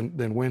dense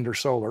than wind or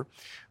solar.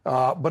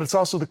 But it's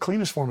also the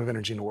cleanest form of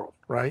energy in the world,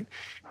 right?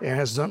 And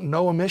has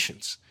no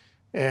emissions.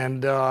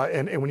 And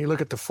when you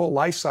look at the full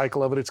life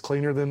cycle of it, it's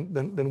cleaner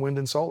than wind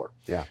and solar.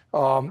 Yeah.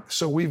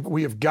 So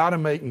we have got to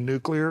make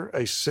nuclear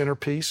a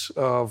centerpiece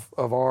of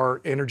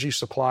our energy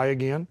supply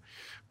again.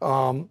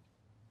 And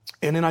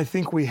then I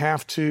think we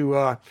have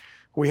to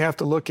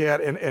look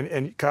at,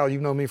 and Kyle,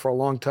 you've known me for a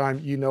long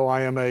time.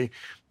 I am a,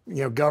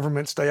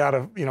 government stay out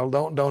of,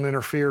 don't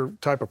interfere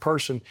type of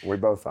person. We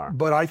both are.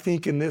 But I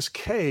think in this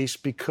case,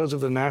 because of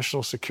the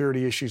national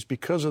security issues,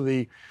 because of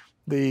the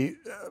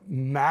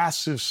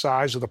massive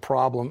size of the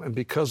problem, and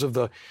because of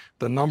the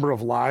number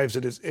of lives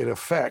it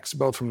affects,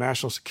 both from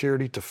national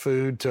security to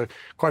food to,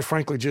 quite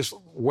frankly, just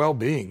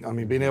well-being. I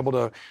mean, being able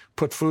to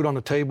put food on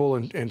the table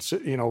and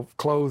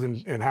clothe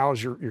and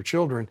house your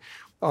children.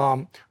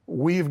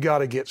 We've got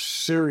to get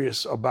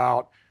serious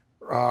about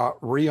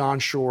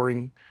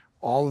re-onshoring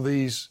all of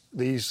these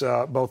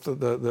both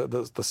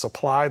the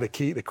supply,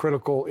 the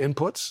critical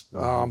inputs,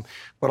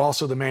 but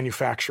also the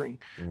manufacturing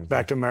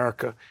back to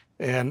America.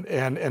 And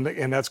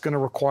that's going to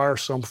require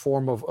some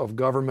form of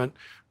government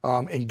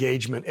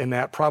engagement in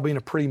that, probably in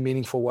a pretty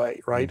meaningful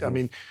way, right? Mm-hmm. I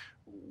mean,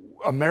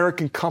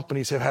 American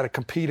companies have had to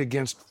compete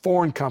against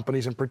foreign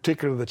companies, in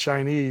particular the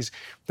Chinese,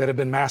 that have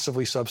been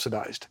massively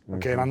subsidized. Okay,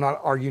 mm-hmm. And I'm not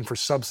arguing for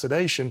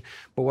subsidization,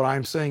 but what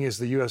I'm saying is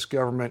the U.S.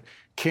 government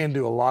can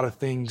do a lot of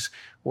things,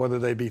 whether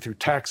they be through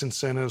tax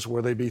incentives,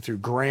 whether they be through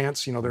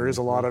grants. There is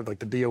a lot of, like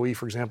the DOE,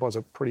 for example, has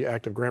a pretty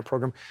active grant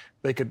program.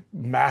 They could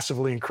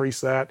massively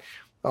increase that.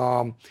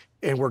 And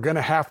we're going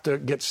to have to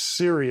get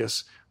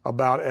serious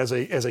about, as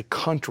a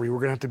country, we're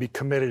going to have to be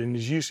committed. And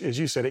as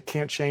you said, it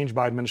can't change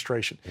by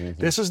administration.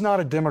 Mm-hmm. This is not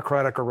a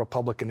Democratic or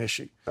Republican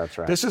issue. That's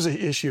right. This is an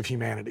issue of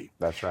humanity.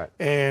 That's right.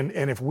 And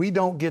if we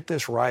don't get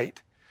this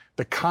right,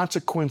 the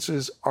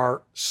consequences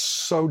are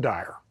so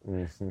dire.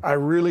 Mm-hmm. I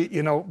really,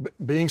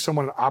 being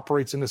someone that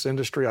operates in this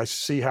industry, I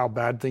see how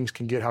bad things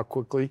can get, how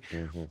quickly,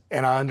 mm-hmm.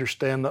 and I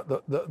understand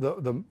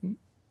the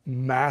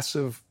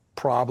massive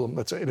problem.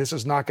 This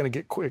is not going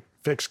to get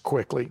fixed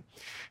quickly.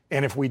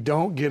 And if we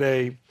don't get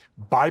a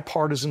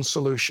bipartisan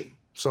solution,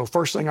 so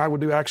first thing I would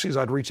do actually is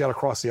I'd reach out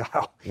across the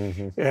aisle.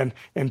 Mm-hmm.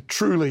 And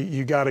truly,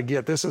 you got to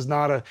get, this is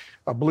not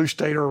a blue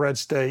state or a red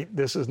state.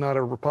 This is not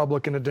a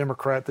Republican, a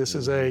Democrat. This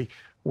mm-hmm. is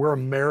we're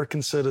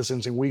American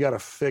citizens, and we got to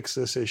fix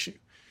this issue.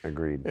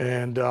 Agreed.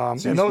 And so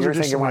and those are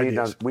just some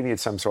ideas. We need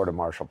some sort of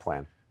Marshall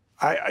Plan.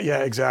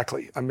 Yeah,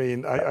 exactly. I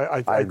mean,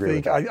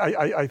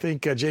 I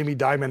think Jamie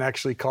Dimon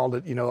actually called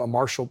it, a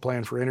Marshall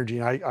Plan for energy,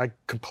 and I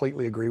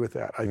completely agree with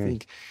that. I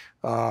think,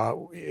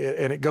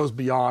 and it goes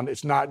beyond.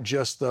 It's not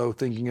just though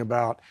thinking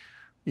about,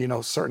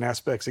 certain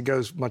aspects. It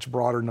goes much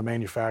broader into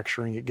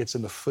manufacturing. It gets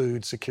into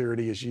food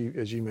security, as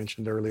you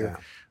mentioned earlier.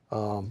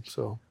 Yeah.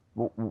 So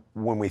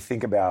when we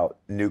think about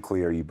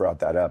nuclear, you brought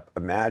that up.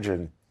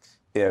 Imagine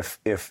if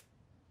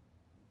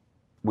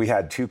we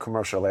had 2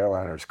 commercial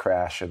airliners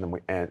crash,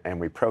 and then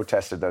we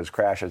protested those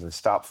crashes and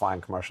stopped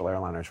flying commercial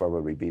airliners, where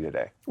would we be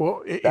today?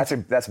 Well,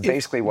 that's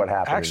basically what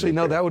happened. Actually,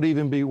 no, that would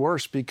even be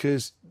worse,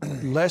 because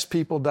less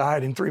people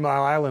died in 3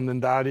 Mile Island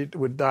than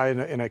would die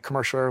in a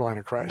commercial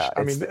airliner crash.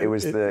 It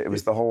was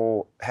the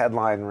whole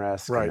headline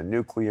risk, right, and the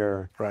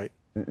nuclear, right,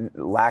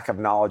 lack of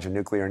knowledge of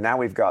nuclear. Now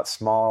we've got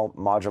small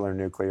modular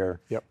nuclear.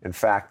 Yep. In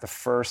fact, the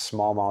first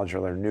small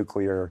modular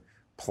nuclear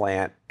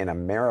plant in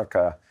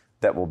America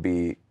that will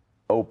be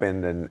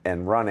opened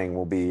and running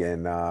will be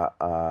in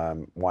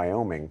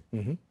Wyoming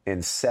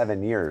in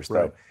 7 years.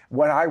 Right. Though,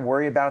 what I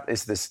worry about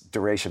is this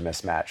duration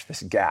mismatch,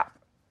 this gap.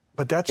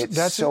 But that's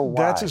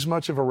as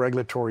much of a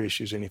regulatory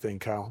issue as anything,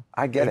 Kyle.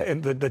 I get it.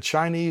 And the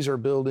Chinese are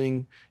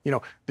building, the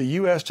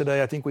U.S.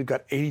 today, I think we've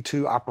got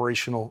 82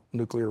 operational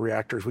nuclear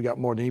reactors. We got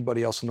more than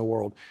anybody else in the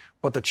world.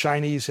 But the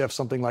Chinese have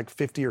something like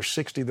 50 or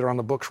 60 that are on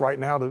the books right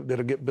now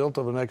that'll get built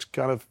over the next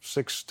kind of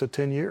 6 to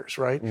 10 years,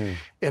 right?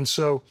 And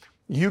so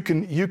you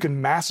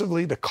can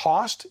massively, the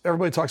cost,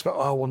 everybody talks about,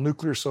 oh, well,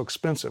 nuclear is so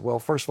expensive. Well,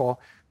 first of all,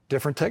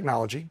 different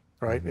technology,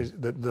 right?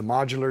 The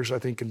modulars, I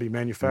think, can be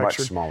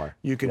manufactured. Much smaller.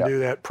 You can do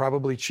that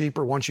probably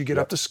cheaper once you get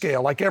up to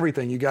scale. Like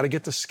everything, you got to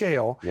get to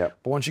scale. But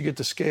once you get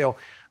to scale,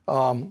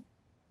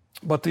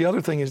 but the other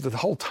thing is that the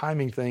whole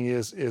timing thing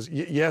is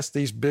yes,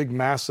 these big,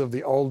 massive,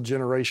 the old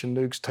generation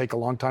nukes take a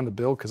long time to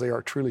build because they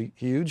are truly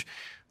huge.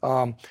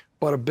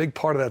 But a big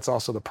part of that's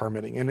also the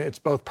permitting, and it's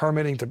both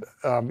permitting to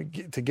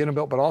get them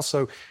built, but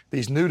also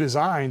these new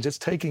designs. It's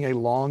taking a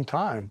long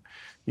time,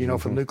 for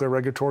the Nuclear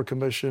Regulatory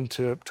Commission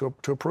to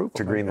approve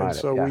them. To greenlight it.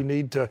 So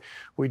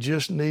we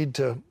just need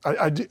to.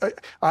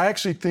 I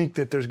actually think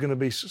that there's going to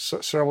be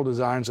several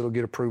designs that'll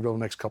get approved over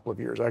the next couple of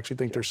years. I actually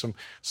think there's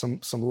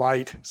some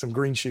light, some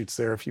green shoots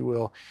there, if you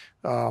will,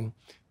 and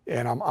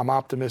I'm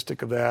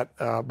optimistic of that.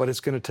 But it's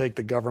going to take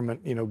the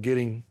government,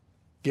 getting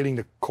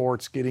the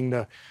courts, getting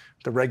the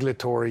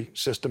regulatory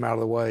system out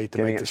of the way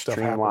to make this stuff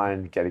happen. Getting it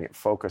streamlined, getting it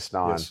focused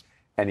on. Yes.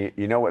 And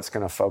you know what's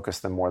going to focus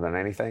them more than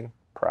anything?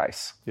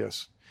 Price.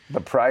 Yes. The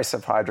price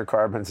of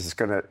hydrocarbons is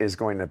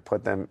going to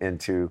put them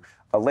into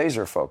a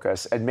laser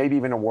focus and maybe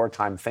even a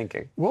wartime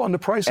thinking. Well, and the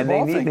price and of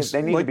all things.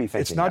 They need to be thinking.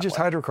 It's not just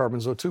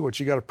hydrocarbons, though, too, what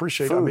you got to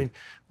appreciate. Food.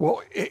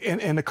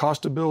 And the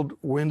cost to build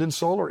wind and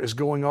solar is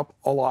going up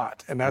a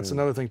lot. And that's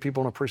another thing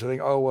people don't appreciate. They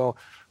think, oh, well,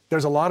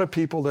 there's a lot of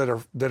people that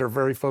are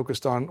very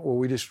focused on, well,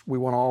 we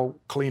want all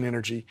clean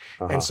energy.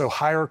 And so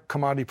higher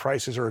commodity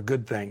prices are a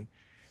good thing.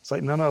 It's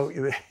like, no,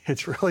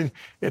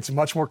 it's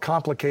much more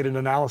complicated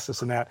analysis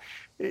than that.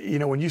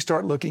 When you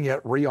start looking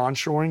at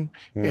re-onshoring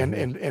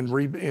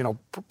and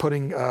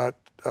putting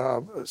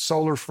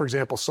solar, for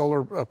example,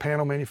 solar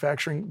panel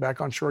manufacturing back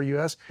onshore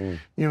U.S.,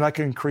 that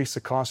can increase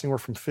the cost anywhere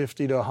from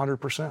 50 to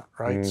 100%,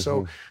 right?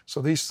 So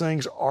these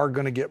things are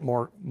going to get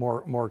more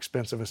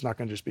expensive. It's not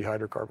going to just be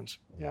hydrocarbons.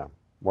 Yeah.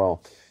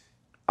 Well,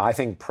 I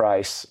think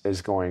price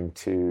is going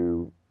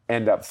to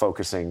end up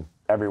focusing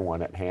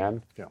everyone at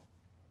hand. Yeah.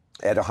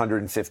 At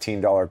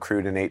 $115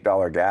 crude and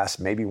 $8 gas,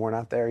 maybe we're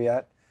not there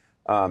yet.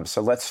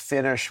 So let's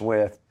finish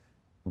with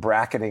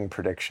bracketing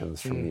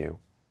predictions from you.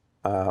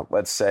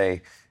 Let's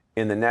say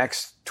in the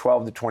next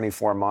 12 to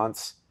 24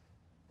 months,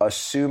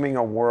 assuming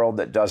a world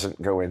that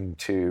doesn't go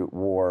into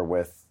war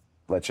with,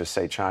 let's just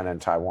say, China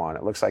and Taiwan.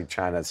 It looks like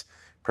China's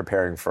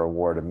preparing for a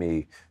war to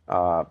me,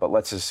 but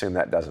let's assume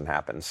that doesn't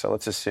happen. So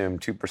let's assume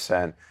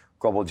 2%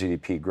 global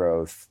GDP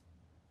growth,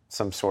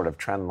 some sort of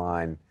trend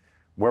line.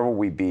 Where will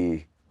we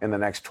be in the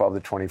next 12 to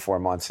 24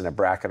 months in a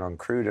bracket on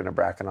crude and a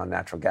bracket on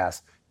natural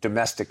gas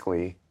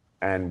domestically,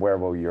 and where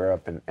will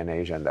Europe and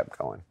Asia end up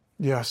going?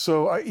 Yeah,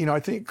 so I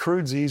think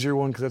crude's the easier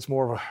one because it's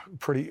more of a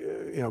pretty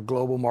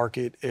global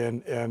market,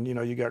 and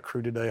you got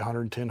crude today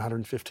 $110,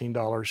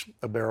 $115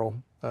 a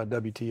barrel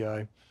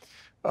WTI.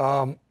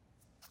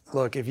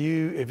 Look, if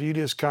you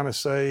just kind of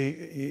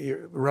say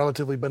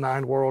relatively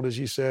benign world, as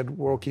you said,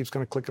 world keeps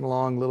kind of clicking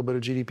along, a little bit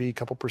of GDP, a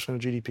couple percent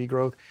of GDP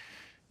growth.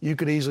 You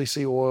could easily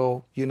see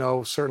oil,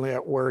 certainly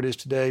at where it is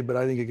today, but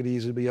I think it could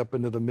easily be up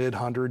into the mid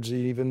hundreds,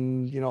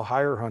 even,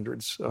 higher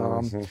hundreds.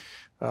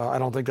 I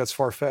don't think that's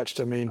far-fetched.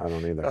 I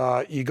don't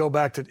either. You go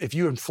back to, if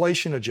you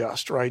inflation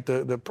adjust, right,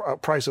 the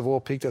price of oil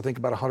peaked, I think,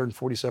 about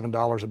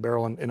 $147 a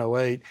barrel in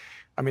 2008.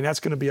 That's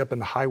going to be up in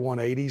the high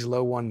 180s,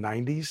 low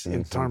 190s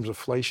in terms of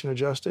inflation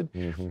adjusted.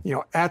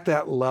 At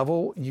that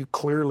level,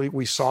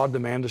 we saw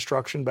demand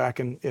destruction back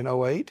in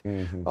 2008.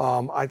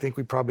 I think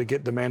we probably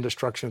get demand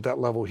destruction at that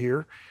level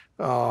here.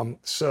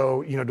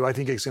 So, do I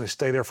think it's going to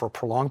stay there for a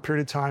prolonged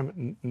period of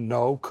time?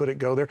 No. Could it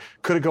go there?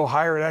 Could it go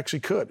higher? It actually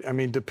could.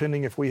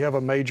 Depending if we have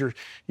a major,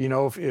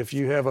 if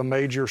you have a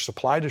major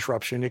supply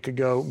disruption, it could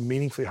go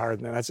meaningfully higher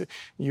than that. That's it.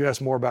 You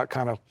asked more about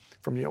kind of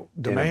from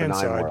demand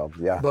side. World,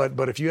 yeah.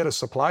 But if you had a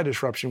supply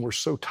disruption, we're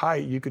so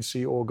tight, you could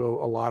see oil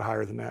go a lot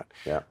higher than that.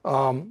 Yeah.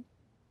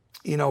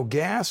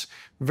 Gas,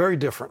 very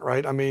different,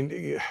 right?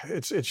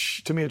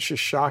 It's to me, it's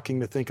just shocking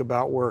to think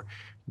about where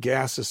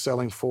gas is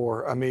selling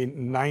for,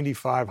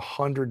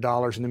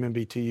 $9,500 in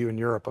MMBTU in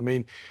Europe.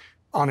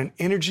 On an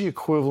energy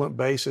equivalent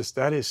basis,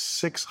 that is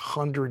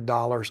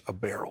 $600 a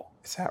barrel.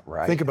 Is that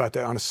right? Think about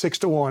that on a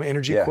 6-to-1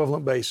 energy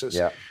equivalent basis.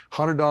 Yeah.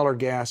 $100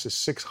 gas is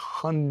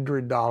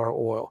 $600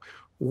 oil.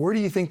 Where do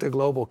you think the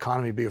global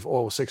economy would be if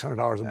oil was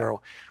 $600 a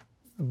barrel?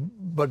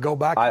 But go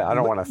back. I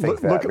don't want to think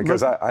that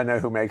because I know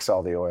who makes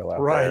all the oil out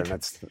there, and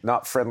it's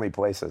not friendly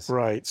places.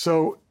 Right.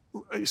 So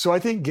I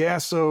think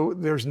gas. So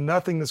there's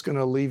nothing that's going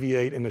to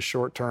alleviate in the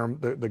short term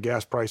the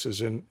gas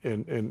prices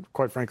in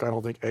quite frankly, I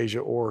don't think Asia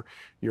or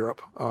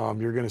Europe.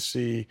 You're going to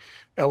see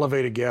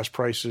elevated gas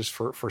prices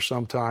for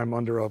some time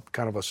under a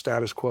kind of a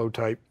status quo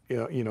type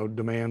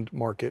demand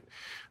market.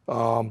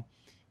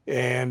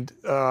 And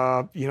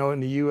in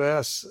the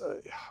U.S.,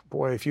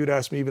 boy, if you'd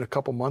asked me even a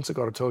couple months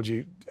ago, I'd have told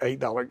you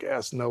 $8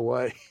 gas, no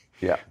way.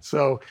 Yeah.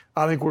 So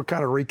I think we're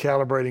kind of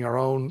recalibrating our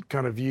own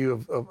kind of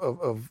view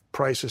of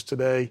prices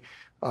today.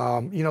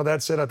 That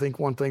said, I think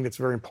one thing that's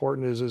very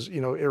important is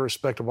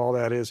irrespective of all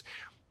that is,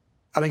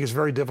 I think it's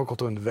very difficult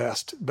to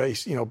invest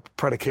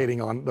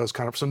predicating on those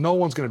kind of, so no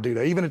one's going to do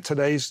that, even at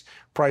today's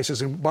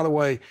prices. And by the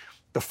way,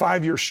 the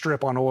 5-year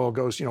strip on oil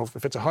goes,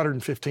 if it's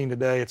 115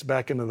 today, it's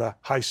back into the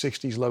high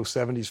 60s, low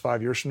 70s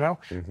 5 years from now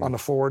on the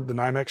forward, the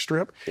NYMEX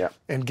strip. Yeah.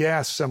 And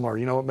gas, similar.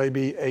 It may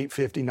be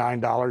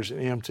 $8.50, $9 an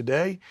M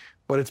today,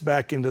 but it's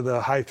back into the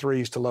high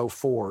 3s to low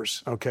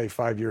 4s,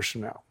 5 years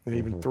from now, and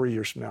even 3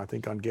 years from now, I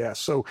think, on gas.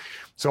 So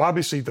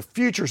obviously the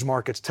futures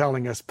market's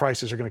telling us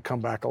prices are going to come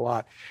back a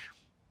lot.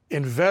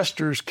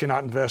 Investors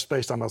cannot invest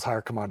based on those higher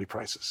commodity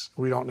prices.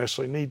 We don't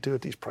necessarily need to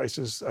at these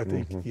prices. I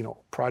think,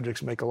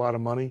 projects make a lot of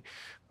money.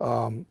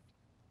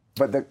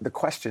 But the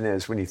question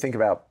is, when you think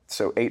about,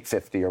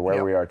 $8.50 or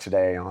where we are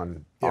today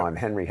on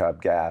Henry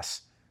Hub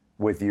gas,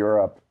 with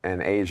Europe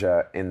and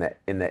Asia in the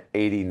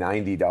 $80,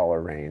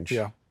 $90 range,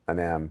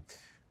 and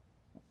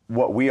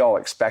what we all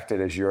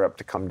expected is Europe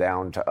to come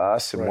down to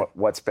us, and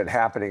what's been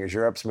happening is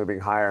Europe's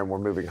moving higher and we're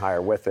moving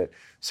higher with it.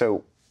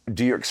 So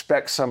do you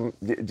expect can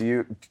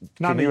you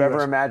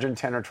ever imagine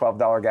 $10 or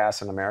 $12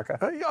 gas in America?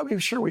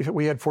 Sure,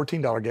 we had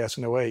 $14 gas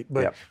in 2008,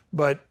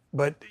 but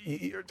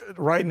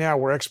right now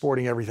we're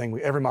exporting everything.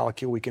 Every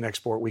molecule we can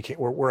export,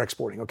 we're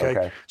exporting.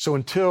 Okay. So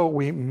until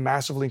we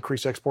massively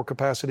increase export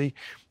capacity,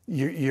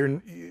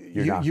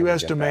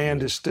 U.S.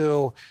 demand is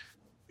still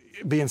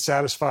being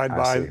satisfied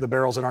by the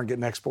barrels that aren't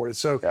getting exported.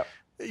 So,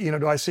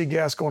 do I see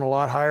gas going a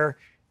lot higher?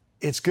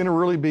 It's going to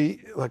really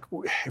be like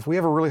if we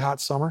have a really hot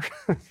summer.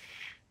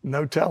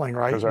 No telling,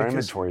 right? Because our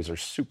inventories are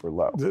super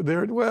low.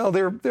 They're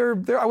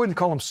I wouldn't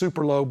call them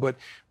super low, but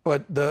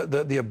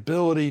the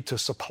ability to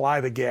supply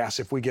the gas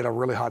if we get a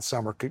really hot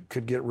summer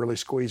could get really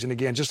squeezed. And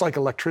again, just like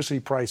electricity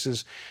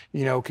prices,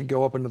 could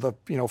go up into the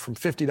from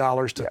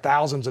 $50 to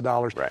thousands of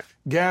dollars. Right.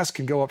 Gas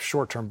can go up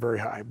short term very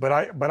high. But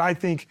I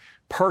think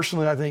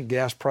personally, I think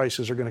gas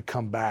prices are going to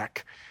come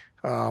back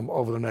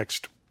over the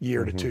next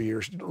year to 2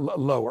 years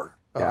lower.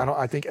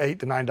 I think $8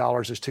 to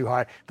 $9 is too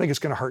high. I think it's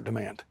going to hurt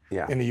demand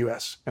in the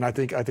U.S. And I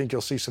think you'll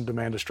see some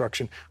demand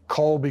destruction.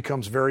 Coal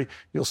becomes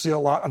you'll see a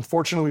lot.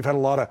 Unfortunately, we've had a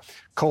lot of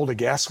coal to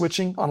gas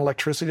switching on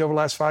electricity over the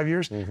last 5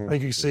 years. I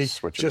think you see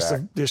just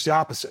the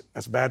opposite.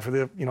 That's bad for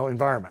the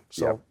environment.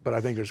 So, but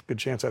I think there's a good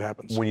chance that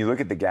happens. When you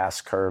look at the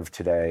gas curve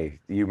today,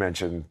 you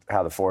mentioned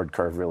how the forward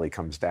curve really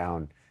comes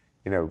down.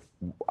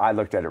 I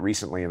looked at it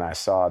recently and I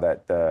saw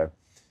that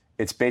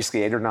it's basically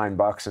 $8 or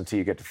 $9 until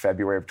you get to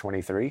February of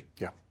 23.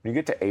 Yeah. When you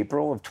get to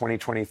April of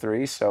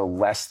 2023, so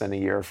less than a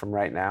year from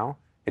right now,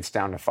 it's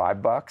down to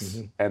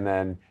 $5. And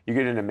then you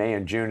get into May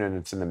and June and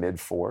it's in the mid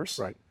 4s.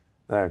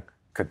 Right.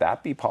 Could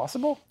that be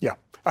possible? Yeah,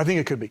 I think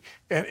it could be.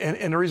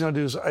 And the reason I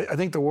do is I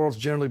think the world's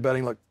generally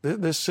betting, look,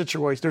 this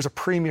situation, there's a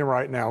premium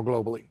right now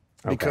globally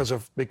because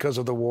of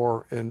the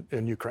war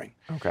in Ukraine.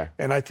 Okay.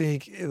 And I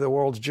think the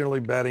world's generally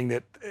betting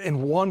that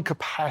in one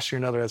capacity or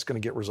another that's going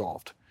to get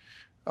resolved.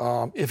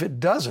 If it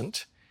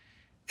doesn't,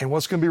 and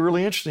what's going to be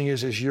really interesting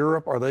is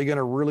Europe, are they going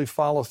to really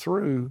follow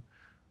through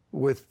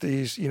with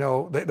these,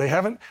 they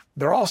haven't,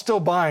 they're all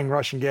still buying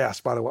Russian gas,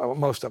 by the way,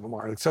 most of them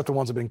are, except the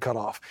ones that have been cut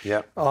off.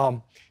 Yeah.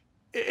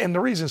 And the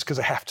reason is because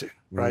they have to,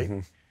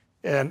 right?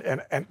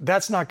 And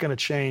that's not going to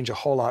change a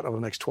whole lot over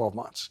the next 12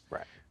 months.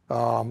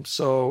 Right.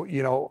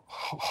 So,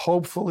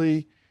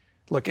 hopefully,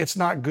 look, it's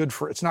not good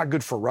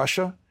for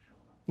Russia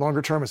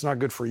longer term. It's not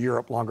good for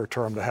Europe longer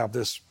term to have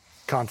this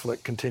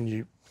conflict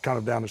continue kind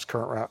of down its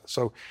current route.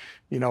 So,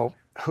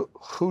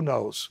 who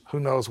knows? Who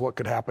knows what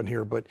could happen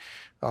here? But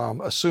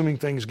assuming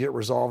things get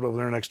resolved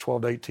over the next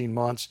 12 to 18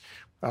 months,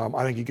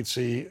 I think you could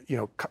see,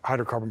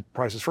 hydrocarbon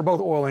prices for both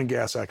oil and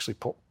gas actually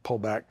pull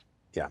back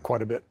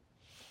quite a bit.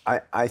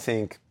 I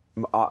think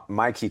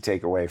my key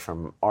takeaway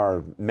from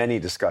our many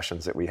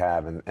discussions that we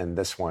have, and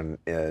this one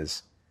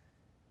is,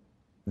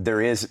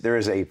 there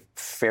is a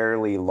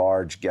fairly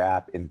large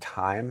gap in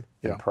time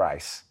and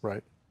price.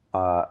 Right.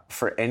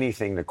 For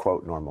anything to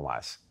quote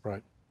normalize.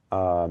 Right.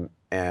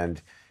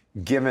 And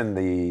given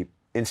the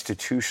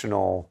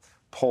institutional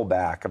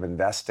pullback of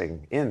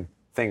investing in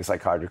things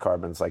like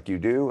hydrocarbons like you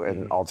do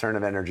and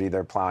alternative energy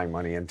they're plowing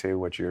money into,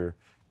 which you're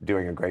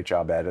doing a great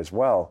job at as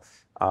well,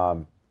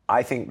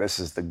 I think this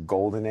is the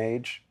golden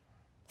age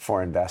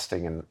for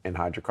investing in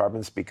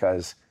hydrocarbons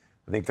because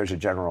I think there's a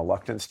general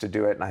reluctance to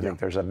do it, and I think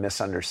there's a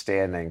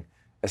misunderstanding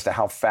as to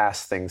how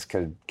fast things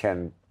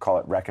can call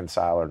it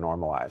reconcile or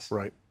normalize.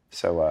 Right.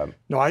 So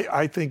no,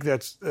 I think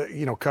that's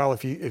Kyle.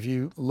 If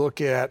you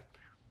look at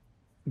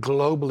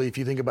globally, if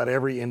you think about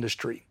every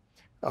industry,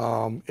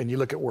 and you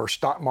look at where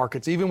stock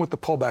markets, even with the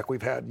pullback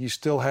we've had, you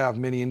still have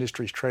many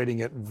industries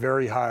trading at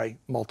very high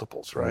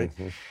multiples, right?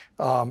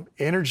 Mm-hmm.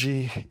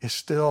 Energy is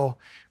still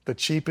the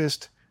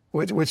cheapest,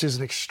 which is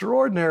an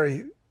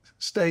extraordinary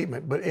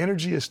statement, but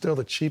energy is still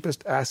the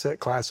cheapest asset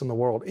class in the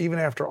world, even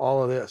after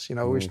all of this.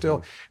 We're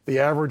still, the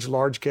average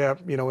large cap,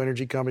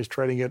 energy companies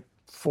trading at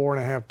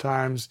 4.5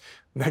 times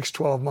next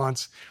 12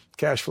 months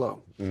cash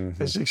flow.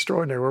 Mm-hmm. It's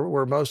extraordinary.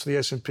 Where most of the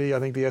S&P, I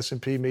think the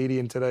S&P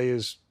median today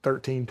is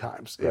 13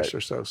 times ish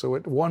or so. So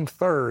at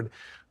 1/3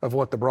 of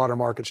what the broader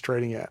market's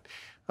trading at.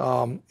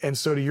 And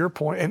so to your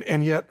point,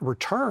 and yet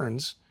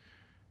returns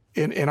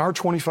in our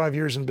 25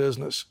 years in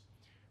business,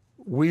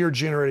 we are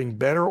generating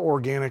better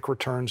organic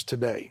returns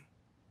today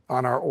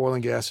on our oil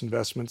and gas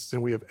investments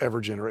than we have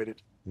ever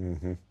generated.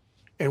 Mm-hmm.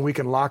 And we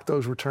can lock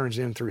those returns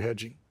in through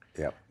hedging.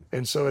 Yep.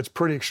 And so it's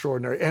pretty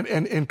extraordinary.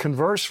 And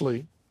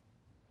conversely,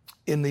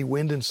 in the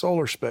wind and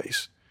solar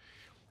space,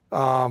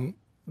 the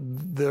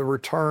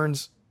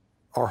returns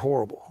are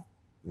horrible,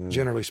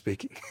 generally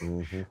speaking.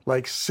 Mm-hmm.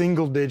 Like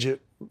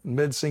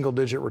mid-single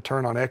digit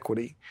return on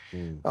equity.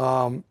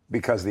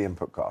 Because the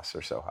input costs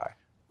are so high.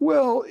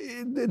 Well,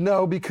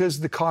 no, because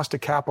the cost of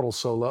capital is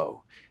so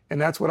low.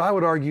 And that's what I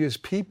would argue is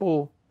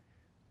people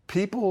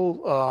think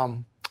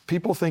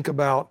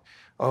about,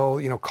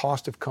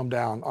 costs have come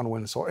down on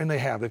wind and solar, and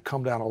they've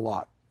come down a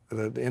lot.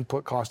 The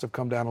input costs have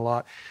come down a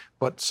lot,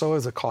 but so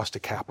has the cost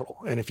of capital.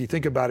 And if you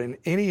think about it in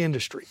any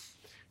industry,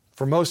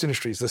 for most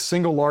industries, the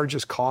single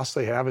largest cost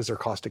they have is their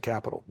cost of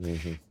capital.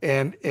 Mm-hmm.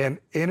 And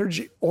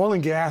energy, oil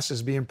and gas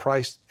is being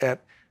priced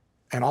at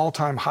an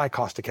all-time high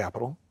cost of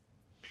capital.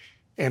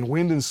 And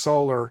wind and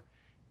solar,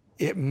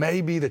 it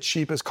may be the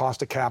cheapest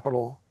cost of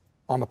capital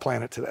on the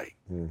planet today.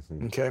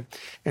 Mm-hmm. Okay?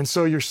 And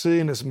so you're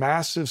seeing this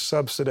massive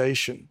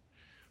subsidization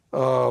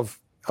of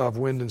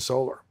wind and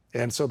solar.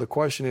 And so the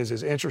question is,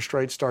 as interest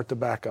rates start to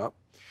back up,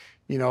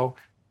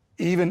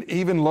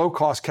 even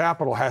low-cost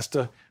capital has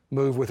to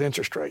move with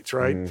interest rates,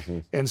 right? Mm-hmm.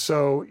 And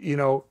so,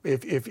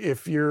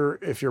 if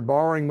you're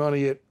borrowing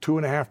money at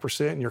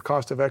 2.5% and your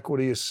cost of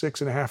equity is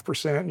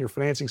 6.5%, and you're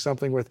financing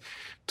something with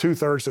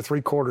 2/3 to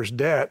 3/4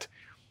 debt,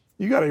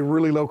 you got a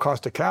really low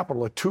cost of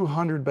capital. A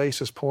 200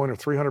 basis point or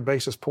 300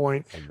 basis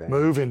point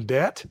move in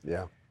debt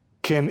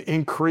can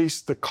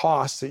increase the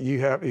cost that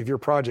you have of your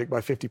project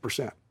by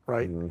 50%,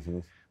 right? Mm-hmm.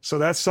 So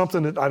that's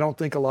something that I don't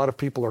think a lot of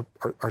people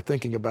are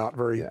thinking about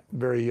very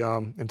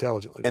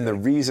intelligently. And the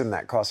reason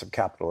that cost of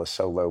capital is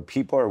so low,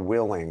 people are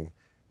willing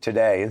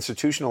today,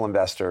 institutional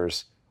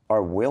investors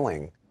are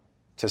willing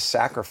to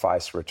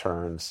sacrifice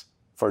returns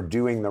for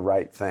doing the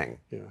right thing.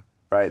 Yeah.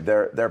 Right?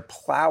 They're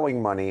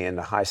plowing money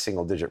into high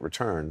single-digit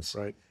returns,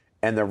 right?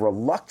 And they're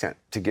reluctant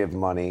to give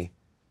money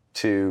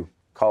to,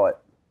 call it,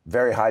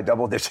 very high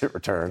double-digit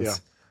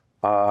returns.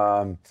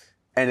 Yeah.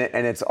 And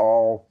it's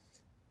all.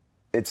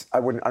 I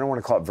don't want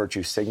to call it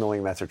virtue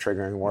signaling. That's a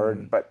triggering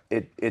word, but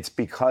it's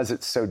because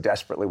it's so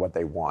desperately what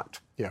they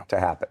want to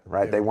happen,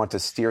 right? Yeah. They want to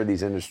steer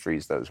these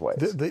industries those ways.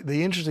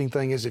 The interesting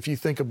thing is, if you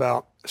think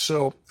about,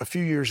 so a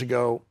few years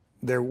ago,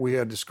 we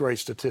had this great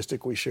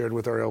statistic we shared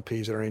with our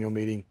LPs at our annual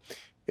meeting.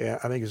 Yeah,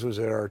 I think this was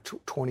at our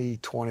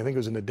 2020. I think it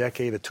was in the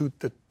decade, the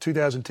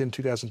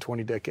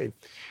 2010-2020 decade.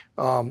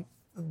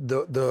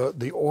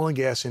 The oil and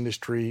gas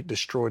industry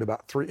destroyed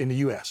in the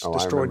U.S.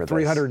 destroyed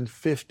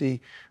 $350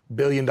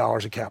 billion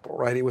of capital,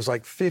 right? It was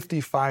like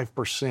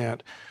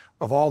 55%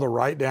 of all the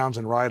write-downs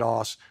and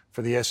write-offs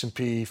for the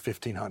S&P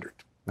 1500,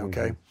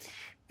 okay?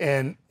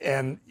 Mm-hmm.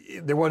 And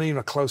there wasn't even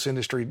a close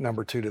industry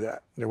number two to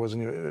that. There was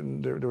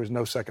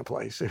no second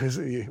place. It was,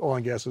 oil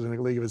and gas was in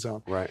a league of its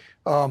own. Right.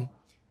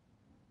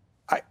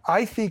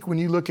 I think when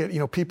you look at,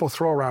 people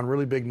throw around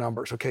really big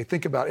numbers. Okay,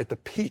 think about at the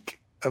peak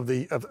of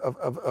the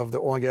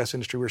oil and gas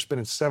industry, we were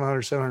spending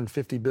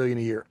 $750 billion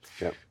a year.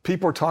 Yep.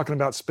 People are talking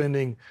about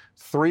spending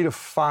 $3 to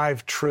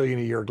 $5 trillion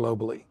a year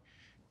globally,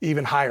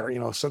 even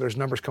higher. So there's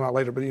numbers come out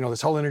later, but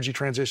this whole energy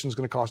transition is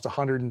going to cost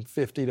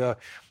 150 to,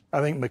 I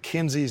think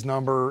McKinsey's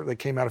number that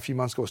came out a few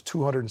months ago was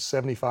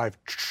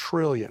 275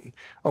 trillion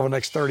over the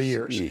next 30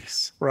 years.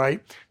 Jeez.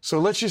 Right? So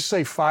let's just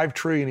say $5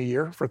 trillion a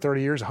year for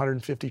 30 years,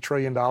 $150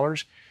 trillion.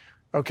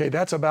 Okay,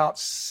 that's about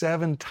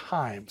 7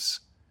 times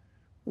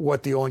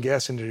what the oil and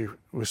gas industry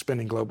was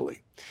spending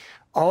globally.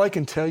 All I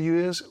can tell you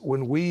is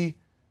when we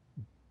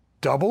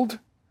doubled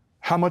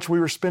how much we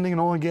were spending in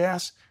oil and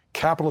gas,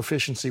 capital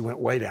efficiency went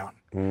way down.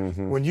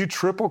 Mm-hmm. When you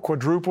triple,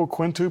 quadruple,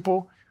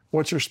 quintuple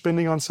what you're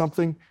spending on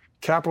something,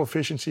 capital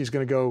efficiency is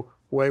going to go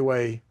way,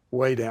 way,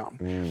 way down.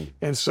 Mm.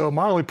 And so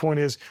my only point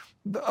is,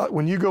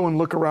 when you go and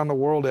look around the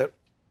world at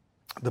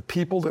the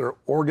people that are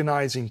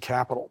organizing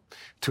capital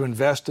to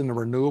invest in the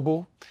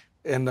renewable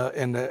and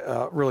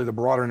really the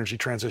broader energy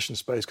transition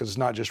space, because it's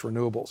not just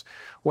renewables.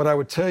 What I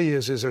would tell you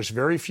is there's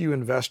very few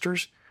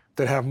investors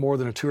that have more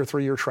than a 2 or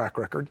 3 year track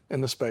record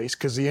in the space,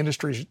 because the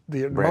industries,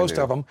 most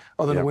new. of them,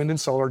 other than Yep. wind and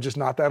solar, are just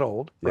not that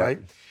old, Yep. right?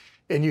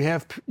 And you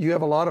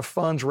have a lot of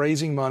funds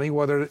raising money,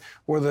 whether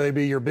they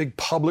be your big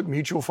public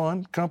mutual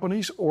fund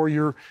companies or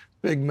your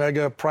big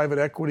mega private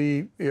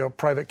equity,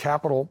 private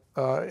capital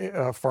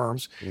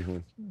firms. Mm-hmm.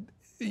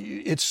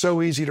 It's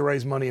so easy to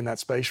raise money in that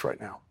space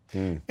right now,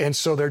 and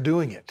so they're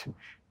doing it,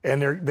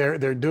 and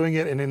they're doing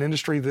it in an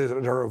industry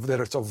that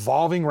it's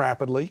evolving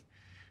rapidly,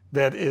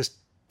 that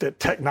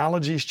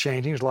technology is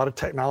changing. There's a lot of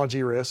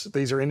technology risks.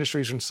 These are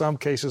industries, in some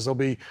cases, there'll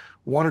be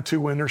one or two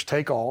winners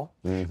take all.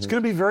 Mm-hmm. It's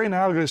going to be very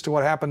analogous to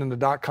what happened in the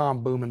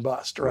dot-com boom and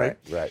bust, right?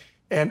 Right.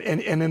 And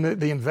then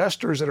the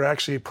investors that are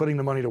actually putting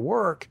the money to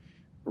work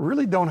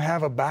really don't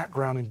have a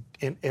background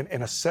in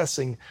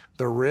assessing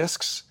the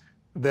risks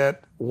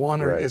that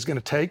one is going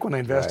to take when they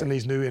invest in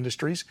these new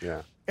industries.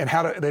 Yeah. And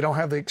they don't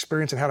have the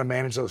experience in how to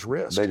manage those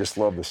risks. They just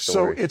love the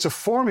story. So it's a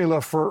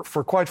formula for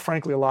quite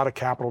frankly, a lot of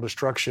capital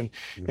destruction.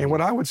 Mm-hmm. And what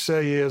I would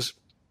say is,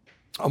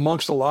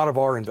 amongst a lot of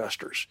our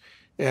investors,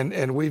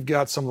 and we've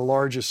got some of the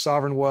largest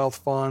sovereign wealth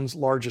funds,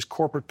 largest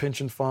corporate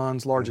pension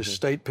funds, largest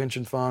state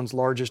pension funds,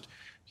 largest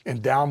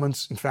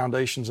endowments and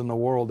foundations in the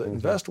world that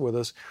invest with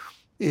us,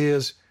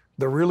 is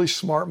the really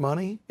smart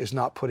money is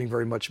not putting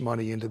very much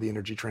money into the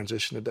energy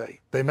transition today.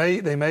 They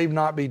may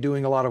not be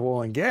doing a lot of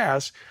oil and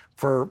gas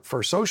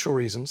for social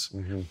reasons,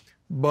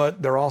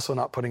 but they're also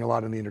not putting a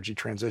lot in the energy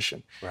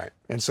transition. Right.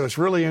 And so it's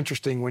really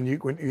interesting when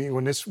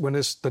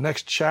the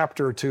next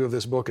chapter or two of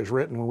this book is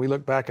written, when we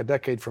look back a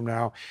decade from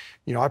now,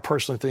 I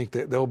personally think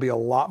that there'll be a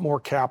lot more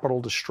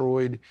capital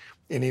destroyed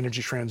in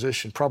energy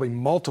transition, probably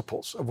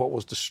multiples of what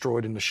was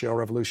destroyed in the shale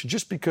revolution,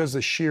 just because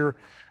the sheer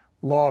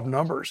law of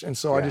numbers. And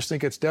so I just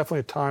think it's definitely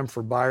a time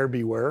for buyer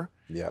beware.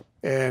 Yep.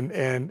 And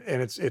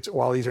it's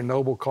while these are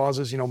noble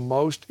causes,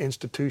 most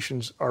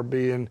institutions are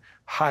being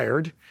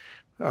hired,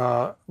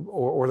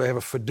 or they have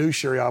a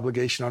fiduciary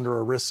obligation under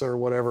ERISA or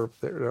whatever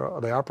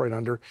they operate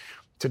under,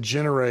 to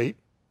generate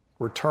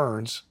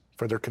returns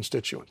for their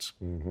constituents.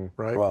 Mm-hmm.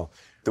 Right. Well,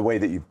 the way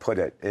that you put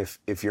it,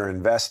 if you're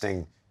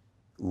investing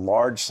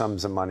large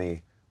sums of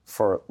money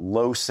for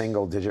low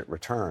single-digit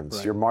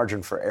returns, your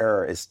margin for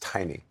error is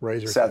tiny.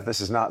 Razor-thin. This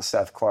is not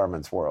Seth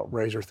Klarman's world.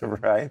 Razor-thin.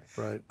 Right?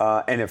 Right.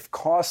 And if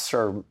costs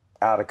are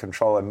out of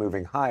control and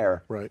moving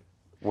higher,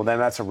 well, then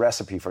that's a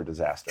recipe for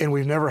disaster. And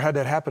we've never had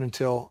that happen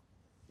until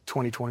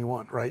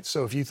 2021, right?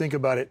 So if you think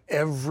about it,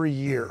 every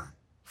year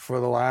for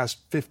the last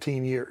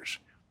 15 years,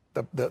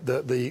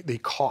 the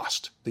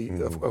cost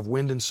of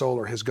wind and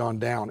solar has gone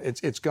down.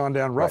 It's gone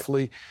down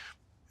roughly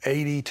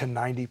 80 to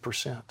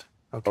 90%.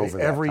 Okay,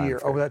 every year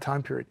over that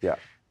time period. Yeah.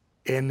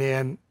 And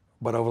then,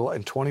 but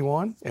in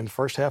 21 and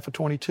first half of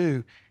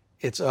 22,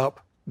 it's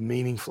up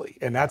meaningfully.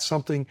 And that's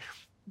something,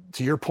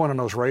 to your point on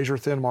those razor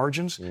thin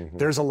margins,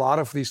 there's a lot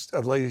of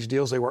these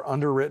deals, they were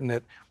underwritten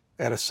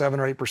at a 7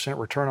 or 8%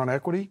 return on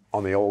equity.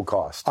 On the old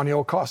cost.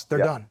 They're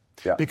done.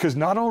 Yeah. Because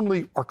not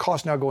only are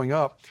costs now going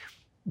up,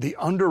 the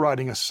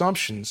underwriting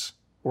assumptions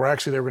were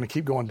actually they were going to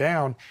keep going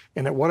down,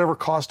 and at whatever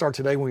costs are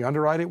today when we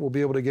underwrite it, we'll be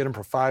able to get them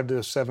for 5 to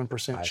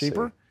 7%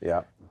 cheaper.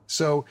 Yeah.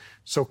 So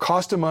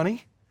cost of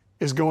money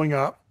is going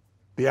up.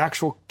 The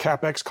actual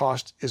CapEx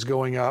cost is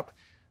going up.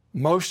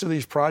 Most of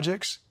these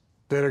projects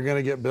that are going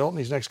to get built in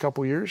these next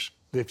couple of years,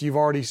 if you've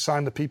already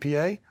signed the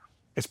PPA,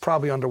 it's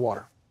probably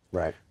underwater.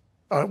 Right.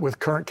 With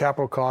current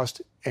capital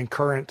cost and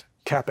current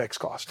CapEx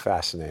cost.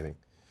 Fascinating.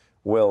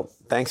 Will,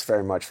 thanks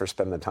very much for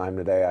spending the time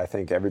today. I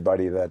think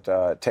everybody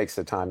that takes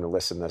the time to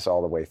listen to this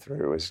all the way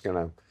through is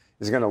going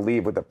to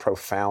leave with a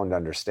profound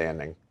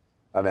understanding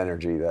of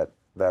energy that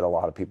a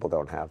lot of people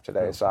don't have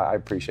today. So I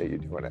appreciate you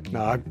doing it.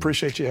 No, I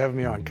appreciate you having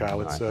me on,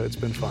 Kyle. It's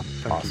been fun.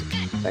 Awesome.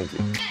 Thank you.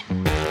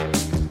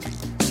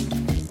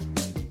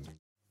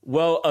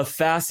 Well, a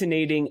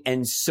fascinating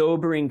and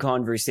sobering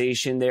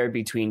conversation there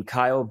between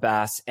Kyle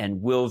Bass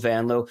and Will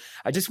Vanlo.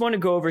 I just want to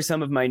go over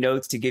some of my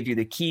notes to give you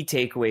the key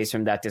takeaways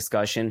from that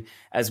discussion,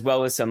 as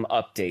well as some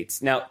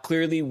updates. Now,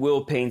 clearly,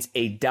 Will paints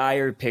a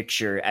dire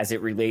picture as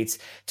it relates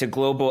to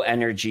global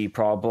energy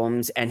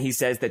problems, and he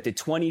says that the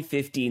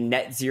 2050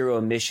 net zero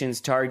emissions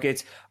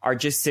targets are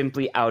just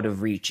simply out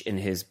of reach in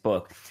his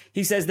book.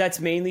 He says that's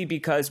mainly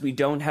because we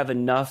don't have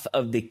enough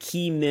of the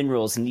key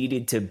minerals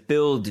needed to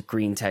build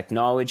green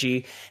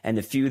technology, and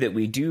the few that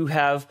we do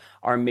have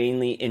are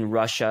mainly in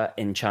Russia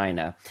and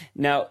China.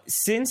 Now,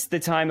 since the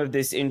time of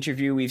this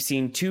interview, we've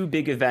seen two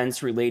big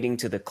events relating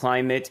to the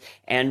climate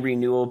and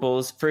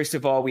renewables. First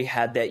of all, we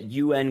had that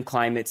UN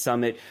climate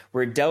summit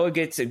where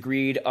delegates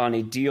agreed on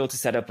a deal to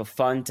set up a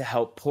fund to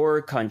help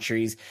poorer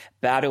countries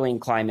battling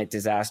climate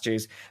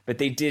disasters, but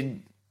they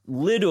did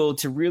little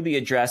to really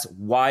address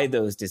why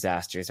those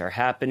disasters are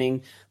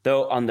happening.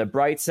 Though on the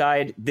bright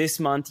side, this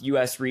month,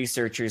 U.S.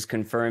 researchers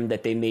confirmed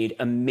that they made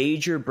a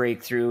major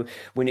breakthrough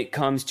when it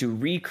comes to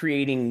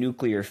recreating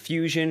nuclear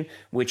fusion,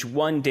 which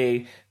one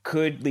day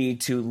could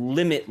lead to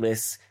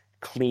limitless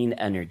clean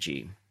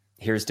energy.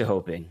 Here's to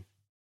hoping.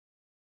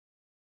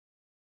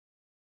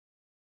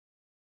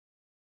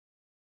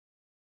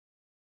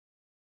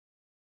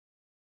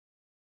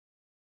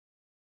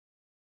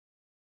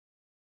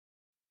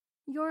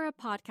 You're a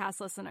podcast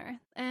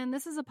listener, and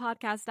this is a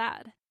podcast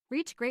ad.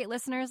 Reach great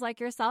listeners like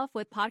yourself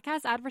with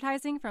podcast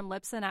advertising from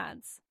Libsyn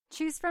Ads.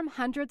 Choose from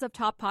hundreds of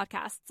top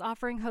podcasts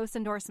offering host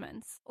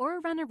endorsements, or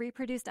run a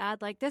reproduced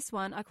ad like this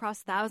one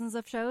across thousands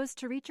of shows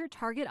to reach your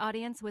target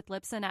audience with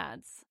Libsyn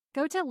Ads.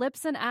 Go to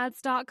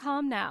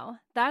libsynads.com now.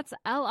 That's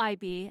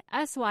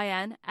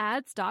LIBSYN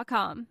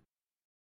ads.com.